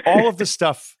 okay, for all of the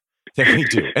stuff that we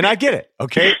do, and I get it,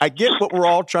 okay, I get what we're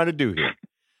all trying to do here.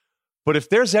 But if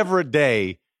there's ever a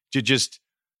day to just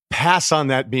pass on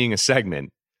that being a segment,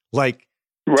 like,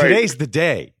 right, today's the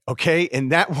day, okay?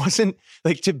 And that wasn't,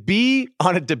 like, to be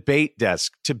on a debate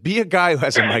desk, to be a guy who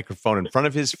has a microphone in front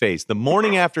of his face the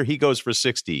morning after he goes for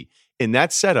 60 in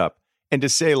that setup, and to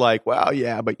say, like, well,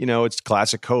 yeah, but, it's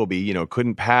classic Kobe,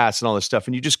 couldn't pass and all this stuff.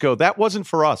 And you just go, that wasn't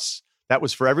for us. That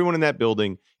was for everyone in that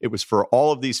building. It was for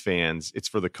all of these fans. It's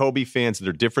for the Kobe fans that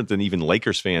are different than even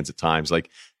Lakers fans at times. Like,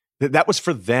 that was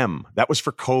for them. That was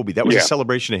for Kobe. That was a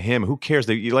celebration of him. Who cares?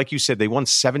 They, like you said, they won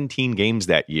 17 games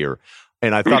that year.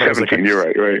 And I thought it was like you're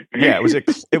right. Yeah,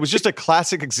 it was just a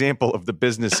classic example of the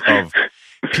business of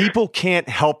people can't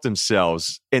help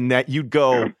themselves, and that you'd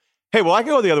go, hey, well, I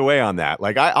can go the other way on that.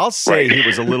 Like, I'll say he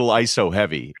was a little ISO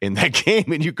heavy in that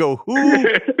game, and you go, who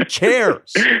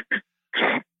cares?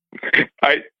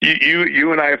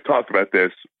 You and I have talked about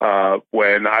this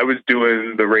when I was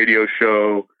doing the radio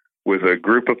show with a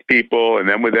group of people, and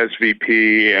then with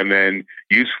SVP, and then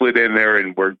you slid in there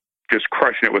and were just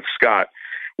crushing it with Scott.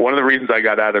 One of the reasons I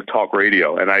got out of talk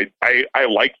radio, and I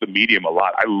like the medium a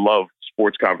lot. I love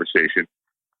sports conversation.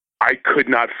 I could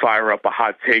not fire up a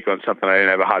hot take on something I didn't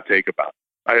have a hot take about.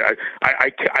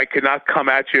 I could not come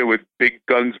at you with big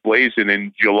guns blazing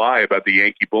in July about the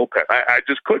Yankee bullpen. I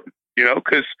just couldn't,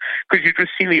 because you've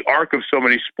just seen the arc of so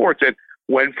many sports. And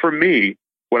when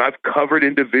I've covered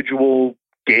individual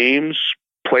games,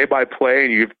 play by play,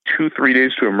 and you have 2-3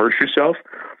 days to immerse yourself,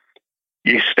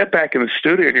 you step back in the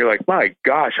studio and you're like, my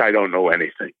gosh, I don't know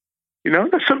anything.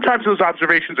 Sometimes those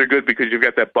observations are good because you've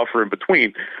got that buffer in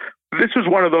between. This is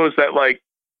one of those that, like,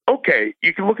 okay,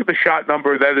 you can look at the shot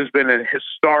number. That has been a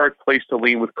historic place to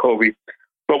lean with Kobe.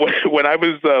 But when I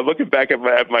was looking back at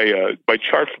my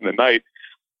chart from the night,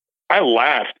 I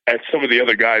laughed at some of the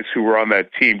other guys who were on that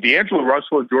team. D'Angelo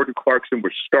Russell and Jordan Clarkson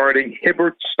were starting.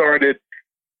 Hibbert started.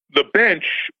 The bench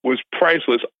was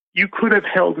priceless. You could have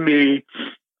held me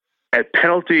at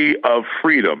penalty of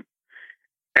freedom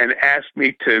and asked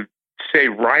me to say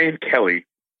Ryan Kelly.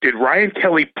 Did Ryan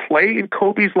Kelly play in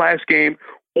Kobe's last game,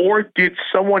 or did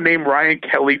someone named Ryan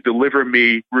Kelly deliver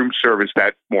me room service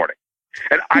that morning?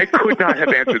 And I could not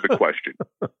have answered the question.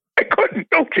 I couldn't.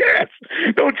 No chance.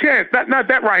 No chance. Not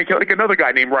that Ryan Kelly, like another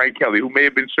guy named Ryan Kelly who may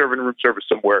have been serving room service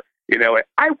somewhere in LA.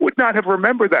 I would not have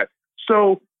remembered that.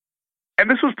 So, and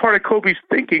this was part of Kobe's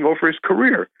thinking over his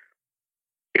career.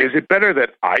 Is it better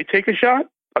that I take a shot,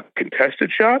 a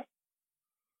contested shot,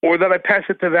 or that I pass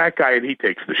it to that guy and he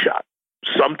takes the shot?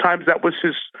 Sometimes that was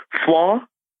his flaw.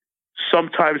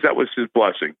 Sometimes that was his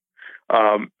blessing.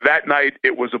 That night,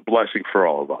 it was a blessing for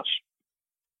all of us.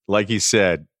 Like he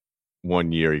said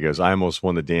one year, he goes, I almost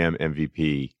won the damn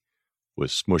MVP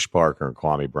with Smush Parker and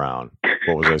Kwame Brown.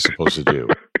 What was I supposed to do?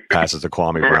 Pass it to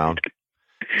Kwame Brown?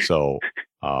 So,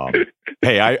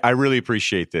 hey, I really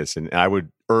appreciate this. And I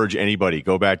would urge anybody,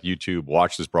 go back to YouTube,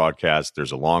 watch this broadcast.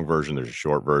 There's a long version. There's a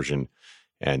short version.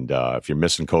 And if you're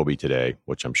missing Kobe today,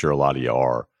 which I'm sure a lot of you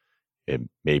are, it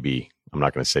maybe, I'm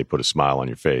not going to say put a smile on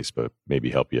your face, but maybe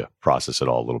help you process it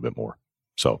all a little bit more.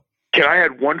 So, can I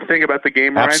add one thing about the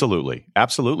game, Ryan? Absolutely.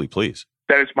 Absolutely, please.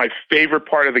 That is my favorite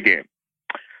part of the game.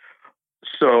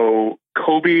 So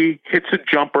Kobe hits a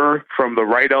jumper from the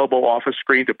right elbow off a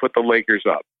screen to put the Lakers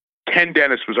up. Ken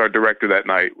Dennis was our director that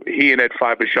night. He and Ed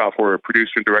Fibashoff were a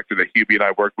producer and director that Hubie and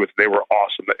I worked with. They were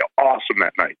awesome. Awesome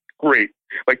that night. Great.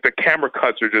 Like the camera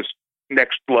cuts are just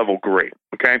next level great.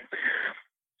 Okay.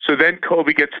 So then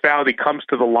Kobe gets fouled. He comes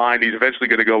to the line. He's eventually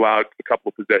going to go out a couple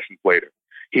of possessions later.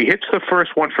 He hits the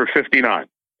first one for 59.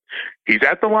 He's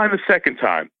at the line the second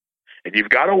time. And you've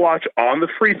got to watch on the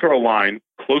free throw line,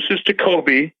 closest to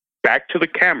Kobe, back to the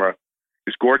camera,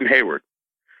 is Gordon Hayward.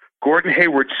 Gordon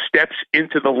Hayward steps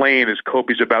into the lane as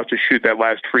Kobe's about to shoot that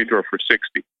last free throw for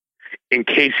 60, in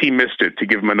case he missed it, to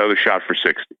give him another shot for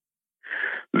 60.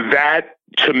 That,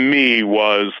 to me,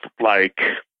 was like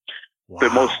the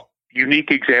most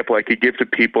unique example I could give to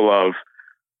people of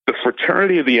the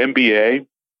fraternity of the NBA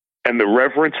and the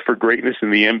reverence for greatness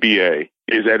in the NBA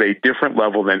is at a different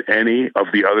level than any of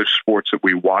the other sports that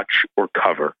we watch or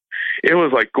cover. It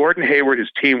was like Gordon Hayward, his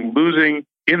team losing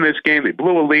in this game. They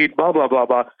blew a lead, blah, blah, blah,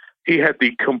 blah. He had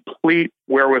the complete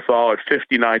wherewithal at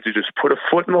 59 to just put a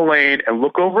foot in the lane and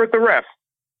look over at the ref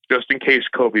just in case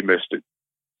Kobe missed it,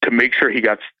 to make sure he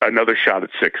got another shot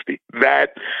at 60.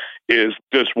 That is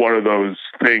just one of those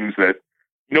things that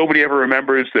nobody ever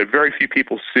remembers, that very few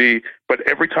people see. But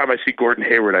every time I see Gordon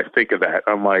Hayward, I think of that.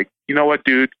 I'm like, you know what,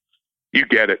 dude? You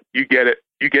get it. You get it.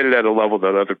 You get it at a level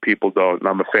that other people don't. And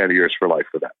I'm a fan of yours for life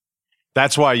for that.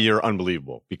 That's why you're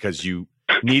unbelievable, because you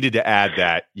needed to add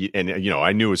that. And, you know,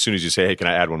 I knew as soon as you say, hey, can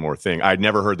I add one more thing? I'd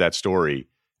never heard that story.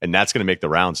 And that's going to make the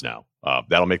rounds now.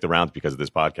 That'll make the rounds because of this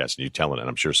podcast and you telling it. And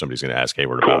I'm sure somebody's going to ask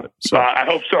Hayward about it. So I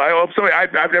hope so.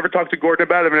 I've never talked to Gordon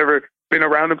about it. I've never been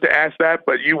around him to ask that.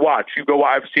 But you watch. You go.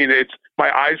 I've seen it.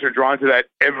 My eyes are drawn to that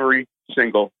every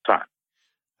single time.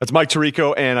 That's Mike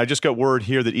Tirico, and I just got word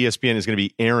here that ESPN is going to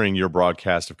be airing your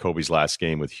broadcast of Kobe's last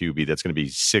game with Hubie. That's going to be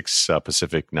 6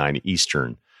 Pacific, 9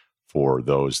 Eastern for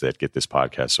those that get this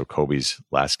podcast. So Kobe's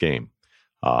last game,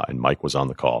 and Mike was on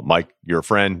the call. Mike, you're a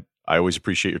friend. I always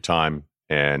appreciate your time,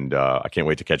 and I can't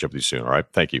wait to catch up with you soon. All right,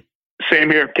 thank you.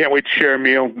 Same here. Can't wait to share a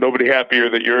meal. Nobody happier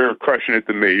that you're crushing it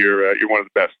than me. You're one of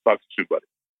the best. Talk to you soon, buddy.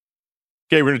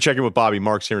 Okay, we're going to check in with Bobby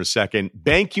Marks here in a second.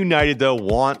 Bank United, though,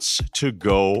 wants to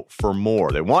go for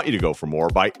more. They want you to go for more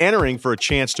by entering for a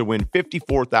chance to win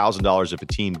 $54,000 if a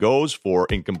team goes for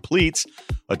and completes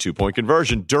a 2-point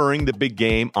conversion during the big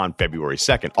game on February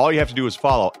 2nd. All you have to do is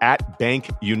follow at Bank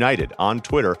United on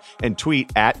Twitter and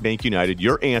tweet at Bank United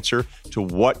your answer to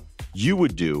what you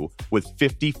would do with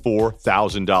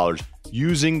 $54,000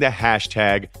 using the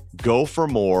hashtag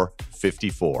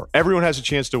 #GoForMore54. Everyone has a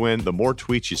chance to win. The more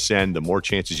tweets you send, the more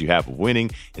chances you have of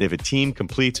winning. And if a team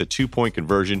completes a 2-point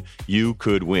conversion, you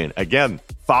could win. Again,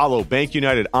 follow Bank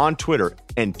United on Twitter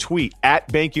and tweet at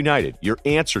Bank United your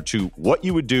answer to what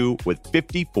you would do with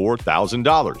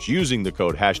 $54,000 using the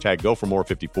code hashtag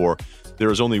 #GoForMore54.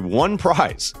 There is only one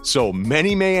prize, so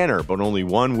many may enter, but only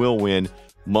one will win.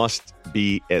 Must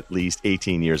be at least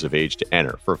 18 years of age to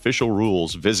enter. For official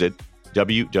rules, visit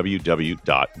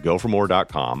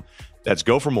www.goformore.com. That's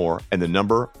go for more and the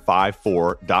number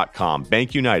 54.com.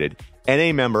 Bank United,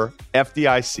 NA member,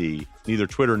 FDIC, neither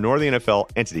Twitter nor the NFL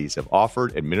entities have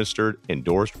offered, administered,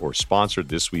 endorsed, or sponsored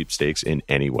this sweepstakes in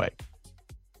any way.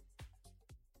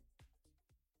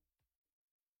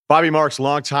 Bobby Marks,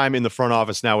 long time in the front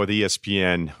office now with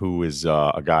ESPN, who is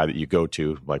a guy that you go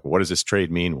to, like, what does this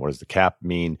trade mean? What does the cap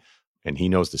mean? And he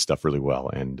knows this stuff really well.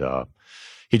 And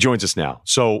he joins us now.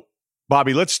 So,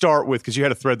 Bobby, let's start with, because you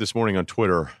had a thread this morning on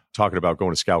Twitter talking about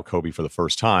going to scout Kobe for the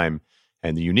first time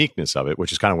and the uniqueness of it,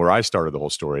 which is kind of where I started the whole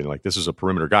story. And like, this is a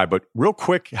perimeter guy. But real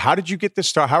quick, how did you get this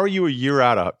start? How are you a year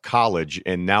out of college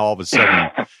and now all of a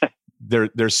sudden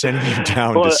they're sending you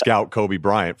down to scout Kobe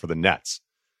Bryant for the Nets?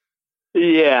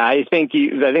 Yeah, I think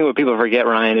what people forget,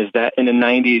 Ryan, is that in the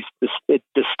 90s, the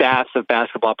staffs of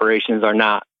basketball operations are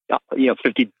not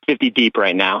 50 deep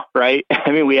right now, right?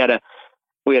 I mean, we had a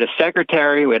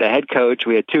secretary, we had a head coach,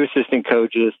 we had 2 assistant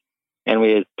coaches, and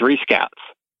we had 3 scouts.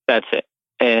 That's it.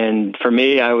 And for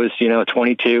me, I was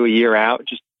 22, a year out,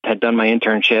 just had done my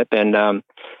internship and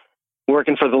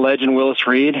working for the legend Willis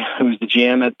Reed, who was the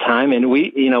GM at the time. And we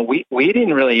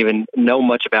didn't really even know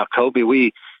much about Kobe.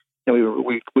 We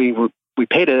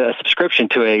paid a subscription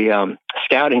to a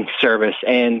scouting service,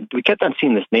 and we kept on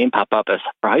seeing this name pop up as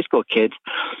for high school kids.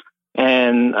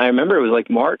 And I remember it was like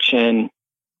March, and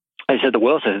I said to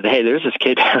Willis, I said, "Hey, there's this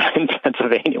kid in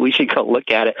Pennsylvania. We should go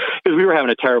look at it," because we were having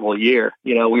a terrible year.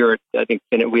 I think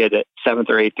we had the 7th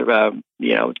or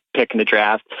 8th, pick in the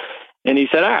draft. And he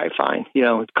said, "All right, fine.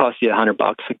 It costs you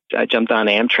 $100." I jumped on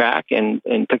Amtrak and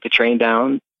took the train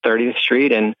down 30th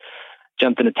Street and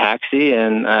jumped in a taxi,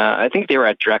 and I think they were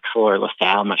at Drexel or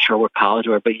LaSalle. I'm not sure what college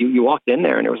were, but you walked in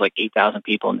there and there was like 8,000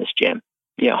 people in this gym,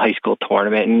 high school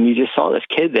tournament. And you just saw this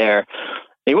kid there.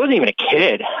 He wasn't even a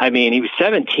kid. I mean, he was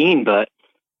 17, but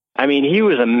I mean, he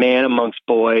was a man amongst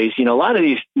boys. A lot of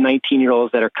these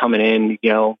 19-year-olds that are coming in,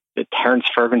 the Terrence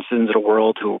Fergusons of the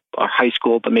world who are high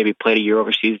school, but maybe played a year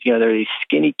overseas, they're these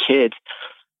skinny kids.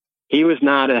 He was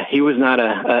not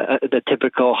the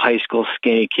typical high school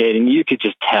skinny kid, and you could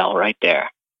just tell right there.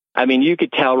 I mean, you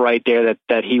could tell right there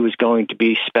that he was going to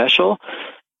be special,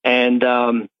 and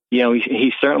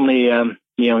he certainly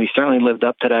lived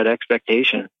up to that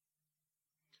expectation.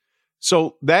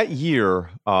 So that year,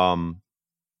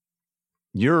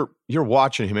 you're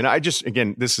watching him, and I just,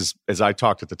 again, this is, as I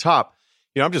talked at the top,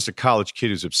 I'm just a college kid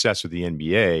who's obsessed with the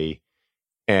NBA,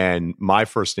 and my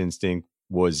first instinct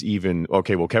was even,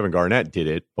 okay, well, Kevin Garnett did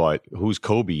it, but who's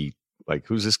Kobe? Like,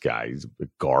 who's this guy? He's a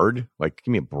guard? Like,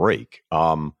 give me a break.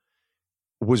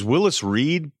 Was Willis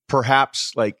Reed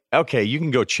perhaps like, okay, you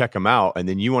can go check him out, and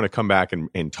then you want to come back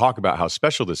and talk about how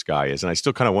special this guy is? And I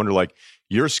still kind of wonder, like,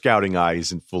 your scouting eye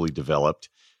isn't fully developed.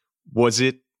 Was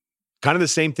it kind of the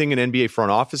same thing in NBA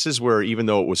front offices where even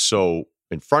though it was so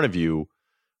in front of you,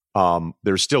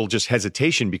 there's still just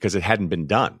hesitation because it hadn't been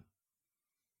done?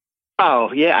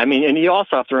 Oh, yeah. I mean, and you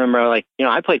also have to remember, like,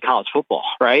 I played college football,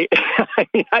 right? I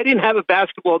mean, I didn't have a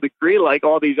basketball degree like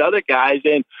all these other guys.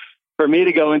 And for me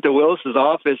to go into Willis's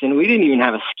office, and we didn't even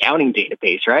have a scouting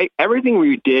database, right? Everything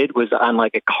we did was on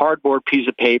like a cardboard piece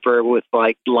of paper with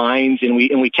like lines, and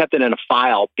we kept it in a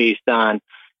file based on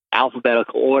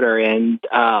alphabetical order. And,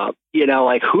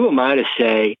 like, who am I to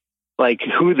say, like,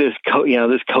 who this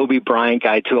Kobe Bryant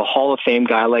guy to a Hall of Fame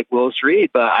guy like Willis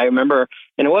Reed? But I remember,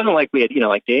 and it wasn't like we had,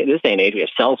 like this day and age, we have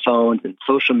cell phones and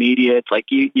social media. It's like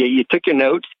you took your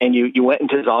notes and you went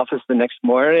into his office the next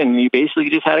morning and you basically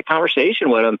just had a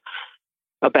conversation with him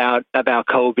about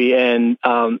Kobe. And,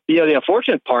 the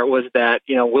unfortunate part was that,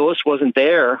 Willis wasn't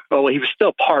there. Well, he was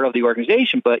still part of the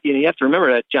organization, but, you have to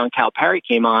remember that John Calipari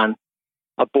came on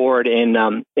aboard in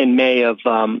May of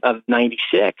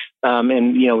 '96,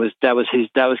 and that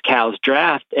was Cal's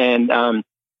draft. And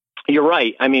you're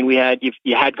right. I mean,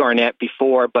 you had Garnett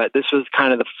before, but this was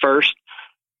kind of the first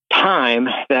time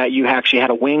that you actually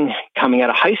had a wing coming out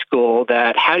of high school.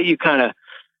 That how do you kind of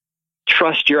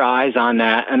trust your eyes on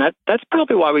that? And that's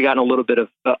probably why we got in a little bit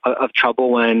of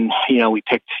trouble when we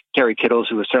picked Kerry Kittles,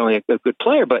 who was certainly a good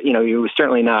player, but he was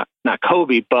certainly not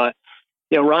Kobe. But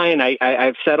Ryan,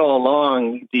 I've said all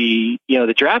along the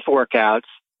draft workouts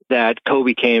that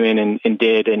Kobe came in and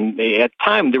did. And at the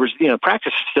time there was,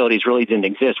 practice facilities really didn't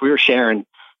exist. We were sharing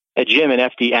a gym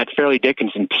at Fairleigh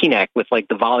Dickinson Teaneck with like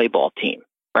the volleyball team,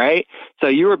 right? So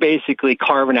you were basically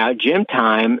carving out gym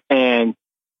time, and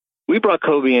we brought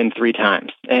Kobe in 3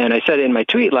 times. And I said in my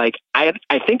tweet, like, I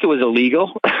think it was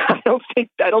illegal. I don't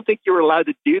think you were allowed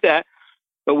to do that.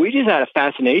 But we just had a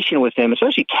fascination with him,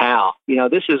 especially Cal.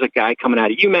 This is a guy coming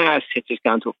out of UMass, had just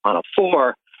gone to a Final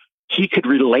Four. He could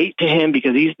relate to him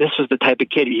because this was the type of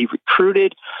kid he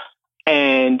recruited.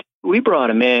 And we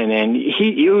brought him in, and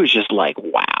he was just like,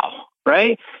 wow,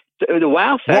 right? The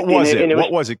wow factor. What was it?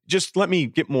 What was it? Just let me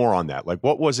get more on that. Like,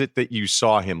 what was it that you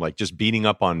saw him like just beating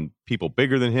up on people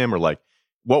bigger than him, or like,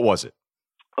 what was it?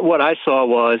 What I saw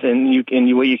was,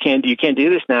 what you can't do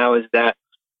this now, is that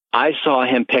I saw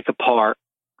him pick apart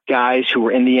guys who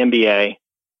were in the NBA.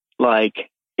 Like,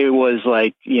 it was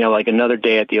like, like another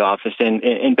day at the office.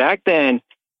 And back then,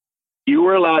 you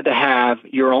were allowed to have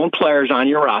your own players on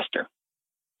your roster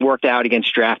worked out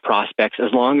against draft prospects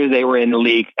as long as they were in the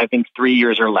league, I think 3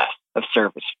 years or less of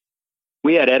service.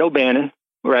 We had Ed O'Bannon,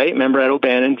 right? Remember Ed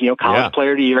O'Bannon, college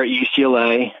player of the year at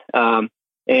UCLA,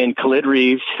 and Khalid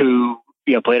Reeves, who,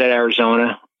 played at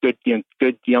Arizona,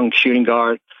 good young shooting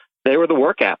guard. They were the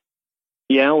workout.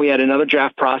 We had another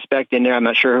draft prospect in there. I'm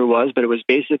not sure who it was, but it was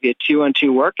basically a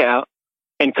 2-on-2 workout.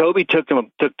 And Kobe took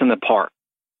them apart.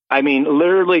 I mean,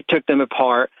 literally took them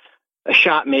apart. A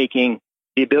shot making,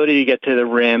 the ability to get to the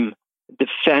rim,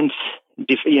 defense,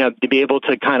 to be able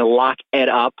to kind of lock Ed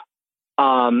up.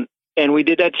 And we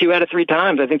did that 2 out of 3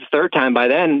 times. I think the third time by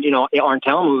then, Arn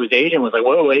Tellem, who was Asian, was like,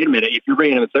 whoa, wait a minute. If you're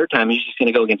bringing him a third time, he's just going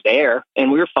to go against air. And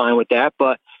we were fine with that.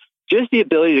 But just the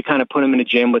ability to kind of put him in a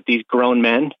gym with these grown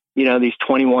men, these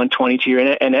 21,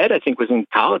 22. And Ed, I think, was in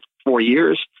college 4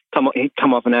 years, he'd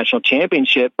come off a national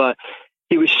championship. But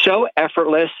he was so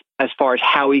effortless as far as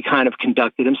how he kind of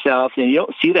conducted himself. And you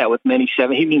don't see that with many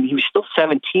he was still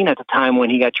 17 at the time when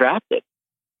he got drafted.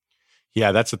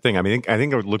 Yeah, that's the thing. I mean, I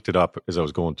think I looked it up as I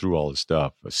was going through all this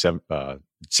stuff.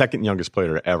 Second youngest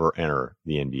player to ever enter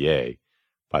the NBA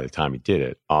by the time he did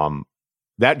it.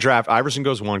 That draft, Iverson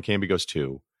goes 1, Camby goes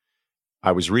 2.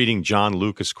 I was reading John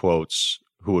Lucas quotes,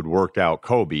 who had worked out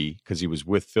Kobe because he was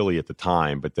with Philly at the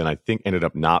time, but then I think ended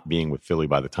up not being with Philly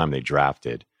by the time they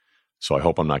drafted. So I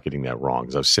hope I'm not getting that wrong,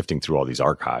 because I was sifting through all these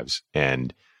archives,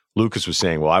 and Lucas was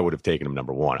saying, well, I would have taken him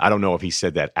number 1. I don't know if he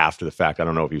said that after the fact. I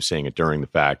don't know if he was saying it during the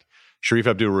fact. Sharif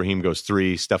Abdul-Rahim goes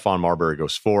 3. Stephon Marbury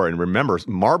goes 4. And remember,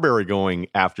 Marbury going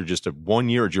after just a 1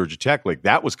 year at Georgia Tech, like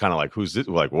that was kind of like, who's this?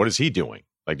 Like, what is he doing?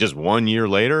 Like just 1 year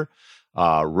later.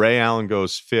 Ray Allen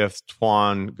goes 5th.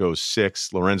 Twan goes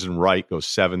 6th. Lorenzen Wright goes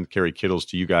 7th. Kerry Kittles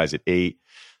to you guys at 8.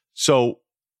 So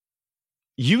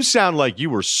you sound like you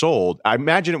were sold. I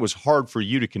imagine it was hard for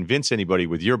you to convince anybody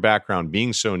with your background,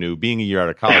 being so new, being a year out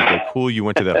of college. Like, cool, you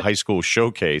went to that high school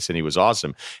showcase and he was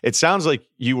awesome. It sounds like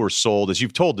you were sold. As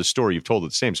you've told the story, you've told it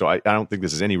the same. So I don't think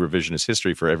this is any revisionist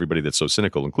history for everybody that's so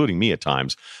cynical, including me at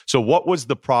times. So what was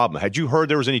the problem? Had you heard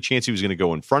there was any chance he was going to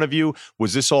go in front of you?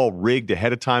 Was this all rigged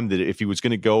ahead of time, that if he was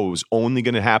going to go, it was only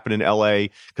going to happen in LA?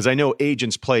 Because I know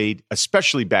agents played,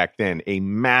 especially back then, a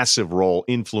massive role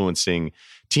influencing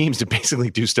teams to basically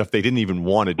do stuff they didn't even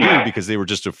want to do because they were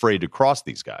just afraid to cross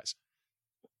these guys.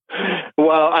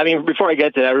 Well, I mean, before I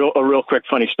get to that, a real quick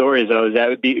funny story, though, is that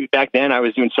would be back then I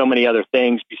was doing so many other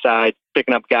things besides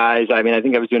picking up guys. I mean, I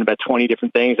think I was doing about 20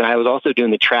 different things, and I was also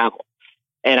doing the travel.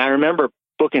 And I remember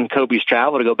booking Kobe's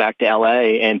travel to go back to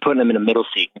LA and putting him in a middle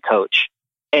seat and coach.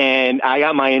 And I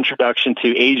got my introduction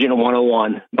to Agent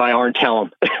 101 by Arn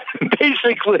Tellem.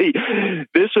 Basically,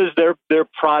 this was their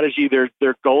prodigy,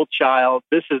 their gold child.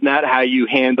 This is not how you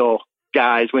handle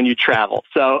guys when you travel.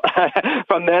 So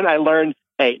from then I learned,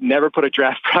 hey, never put a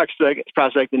draft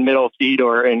prospect in middle seat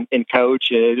or in coach.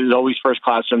 It was always first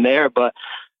class from there. But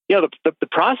the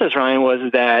process, Ryan, was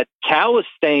that Cal was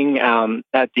staying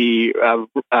at the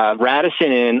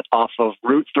Radisson Inn off of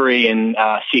Route 3 in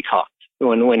Seahawks.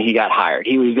 When he got hired,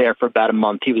 he was there for about a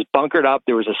month. He was bunkered up.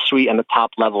 There was a suite on the top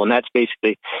level, and that's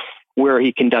basically where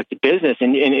he conducted business.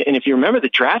 And if you remember, the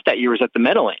draft that year was at the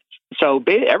Meadowlands. So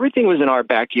everything was in our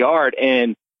backyard.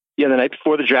 And the night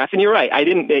before the draft, and you're right, I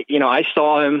didn't. I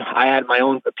saw him. I had my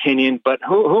own opinion, but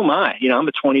who am I? I'm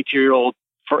a 22-year-old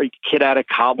kid out of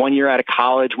college, 1 year out of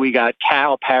college. We got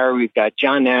Cal Perry. We've got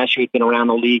John Nash, who'd been around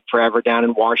the league forever down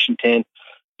in Washington.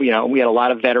 We had a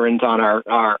lot of veterans on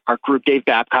our group. Dave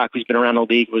Babcock, who's been around the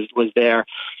league, was there.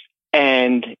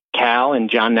 And Cal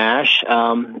and John Nash,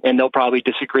 and they'll probably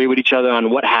disagree with each other on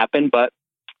what happened, but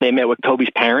they met with Kobe's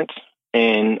parents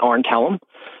and Arn Tellem,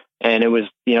 and it was,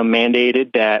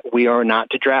 mandated that we are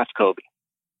not to draft Kobe.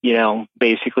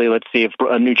 Basically, let's see if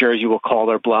New Jersey will call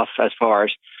their bluff as far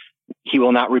as he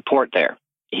will not report there.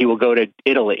 He will go to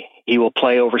Italy. He will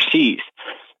play overseas.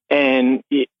 And,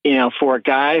 for a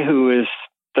guy who is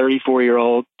 34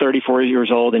 years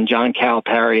old, and John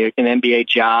Calipari, an NBA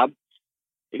job,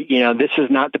 this is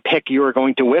not the pick you are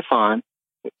going to whiff on.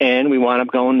 And we wound up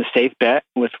going the safe bet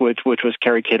with which was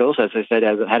Kerry Kittles, as I said,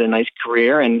 had a nice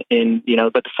career. And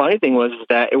but the funny thing was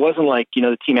that it wasn't like,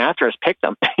 the team after us picked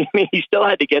him. I mean, he still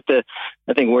had to get to,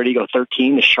 I think, where did he go?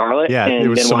 13 to Charlotte. Yeah, and it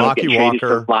was then wound up Samaki getting traded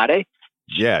Walker. for Vlade.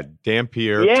 Yeah,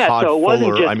 Dampier, Yeah, Todd so it wasn't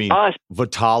Fuller, just I mean, us.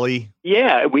 Vitale.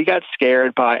 Yeah, we got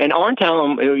scared by, and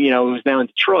Arntelm, who's now in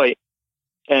Detroit,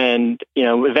 and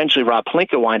eventually Rob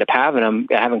Plinka wound up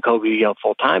having Kobe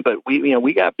full time. But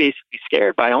we got basically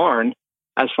scared by Arn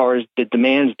as far as the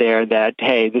demands there that,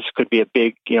 hey, this could be a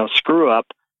big screw up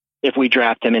if we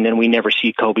draft him and then we never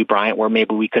see Kobe Bryant, where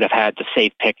maybe we could have had the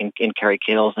safe pick in Kerry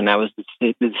Kittles, and that was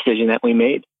the decision that we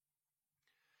made.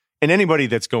 And anybody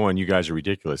that's going, you guys are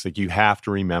ridiculous. Like, you have to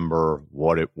remember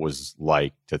what it was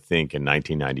like to think in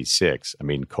 1996. I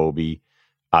mean, Kobe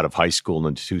out of high school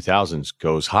in the 2000s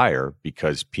goes higher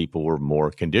because people were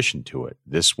more conditioned to it.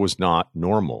 This was not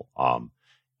normal.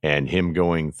 And him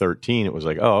going 13, it was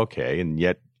like, oh, okay. And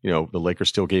yet, the Lakers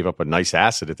still gave up a nice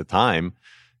asset at the time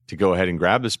to go ahead and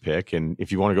grab this pick. And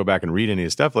if you want to go back and read any of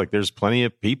the stuff, like, there's plenty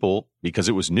of people, because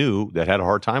it was new, that had a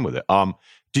hard time with it.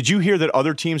 Did you hear that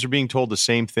other teams are being told the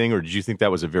same thing, or did you think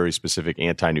that was a very specific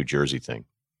anti-New Jersey thing?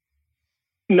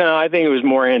 No, I think it was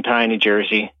more anti-New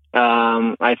Jersey.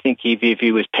 I think if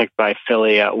he was picked by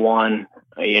Philly at 1,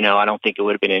 I don't think it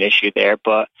would have been an issue there,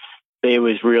 but it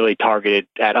was really targeted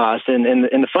at us. And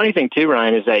the funny thing too,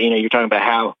 Ryan, is that, you're talking about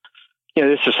how,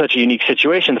 this was such a unique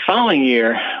situation. The following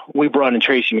year, we brought in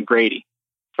Tracy McGrady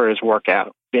for his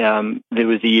workout. There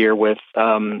was a year with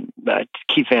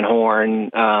Keith Van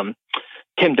Horn,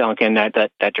 Tim Duncan,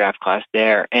 that draft class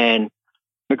there. And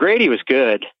McGrady was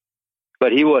good,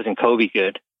 but he wasn't Kobe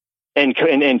good. And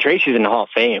Tracy's in the Hall of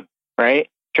Fame, right?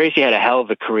 Tracy had a hell of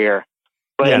a career.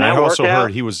 But yeah, and I also workout,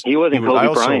 heard he wasn't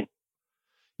Kobe Bryant.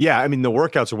 Yeah, I mean, the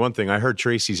workouts are one thing. I heard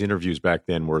Tracy's interviews back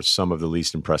then were some of the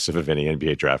least impressive of any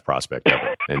NBA draft prospect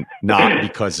ever, and not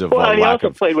because of he lack also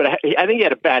of. Played with. I think he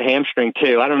had a bad hamstring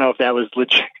too. I don't know if that was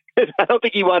legit. I don't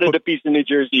think he wanted a piece of New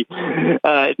Jersey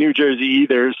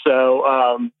either.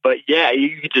 So, but yeah,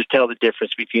 you could just tell the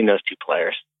difference between those two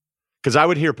players. Because I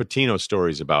would hear Patino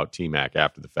stories about T-Mac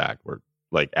after the fact, where,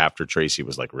 like, after Tracy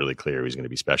was like really clear he was going to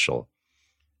be special,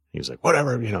 he was like,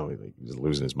 whatever, he was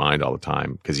losing his mind all the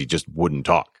time because he just wouldn't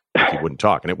talk. He wouldn't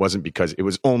talk, and it wasn't because it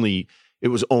was only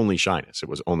shyness. It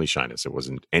was only shyness. It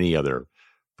wasn't any other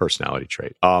personality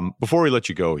trait. Before we let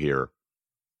you go here,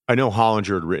 I know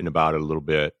Hollinger had written about it a little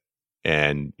bit,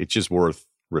 and it's just worth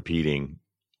repeating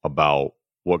about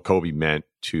what Kobe meant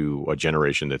to a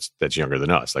generation that's younger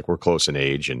than us. Like, we're close in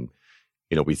age, and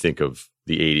we think of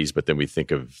the 80s, but then we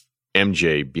think of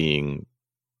MJ being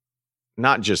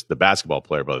not just the basketball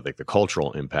player, but like the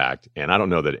cultural impact. And I don't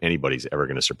know that anybody's ever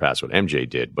going to surpass what MJ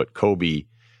did, but Kobe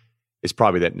is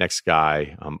probably that next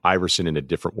guy. Iverson in a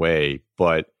different way.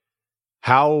 But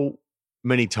how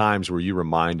many times were you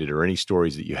reminded, or any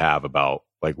stories that you have about,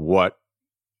 like, what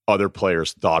other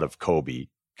players thought of Kobe,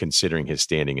 considering his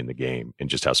standing in the game and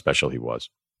just how special he was?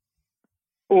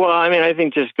 Well, I mean, I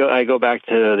think I go back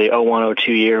to the 01-02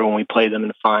 year when we played them in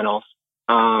the finals.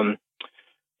 And,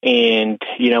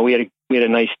 we had a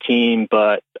nice team,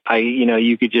 but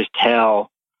you could just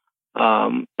tell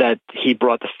that he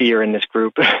brought the fear in this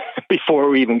group before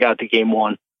we even got to game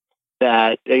 1.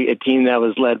 That a team that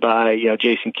was led by,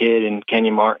 Jason Kidd and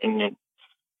Kenyon Martin and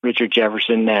Richard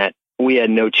Jefferson, that we had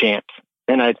no chance.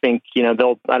 And I think, I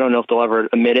don't know if they'll ever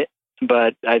admit it,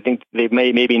 but I think they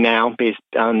maybe now, based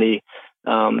on the,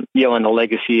 on the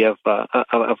legacy of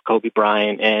Kobe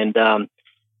Bryant. And,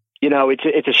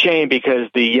 it's a shame because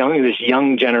this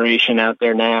young generation out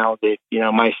there now that,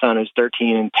 my son is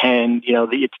 13 and 10,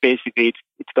 it's basically,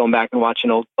 it's going back and watching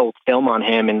old film on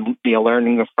him and,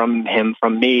 learning from him,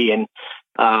 from me,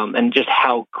 and just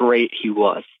how great he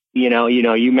was. You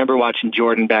remember watching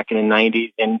Jordan back in the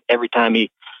 90s, and every time he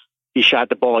shot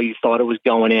the ball, you thought it was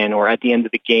going in or at the end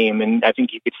of the game. And I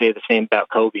think you could say the same about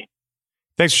Kobe.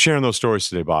 Thanks for sharing those stories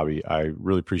today, Bobby. I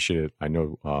really appreciate it. I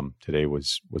know today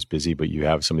was busy, but you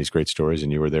have some of these great stories,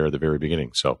 and you were there at the very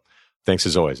beginning. So thanks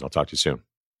as always. I'll talk to you soon.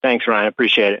 Thanks, Ryan. I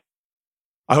appreciate it.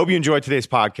 I hope you enjoyed today's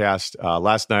podcast.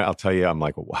 Last night, I'll tell you, I'm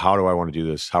like, how do I want to do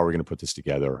this? How are we going to put this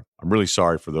together? I'm really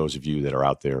sorry for those of you that are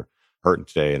out there hurting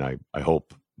today, and I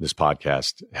hope this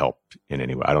podcast helped in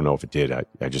any way. I don't know if it did.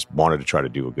 I just wanted to try to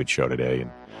do a good show today,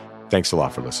 and thanks a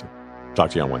lot for listening.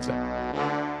 Talk to you on Wednesday.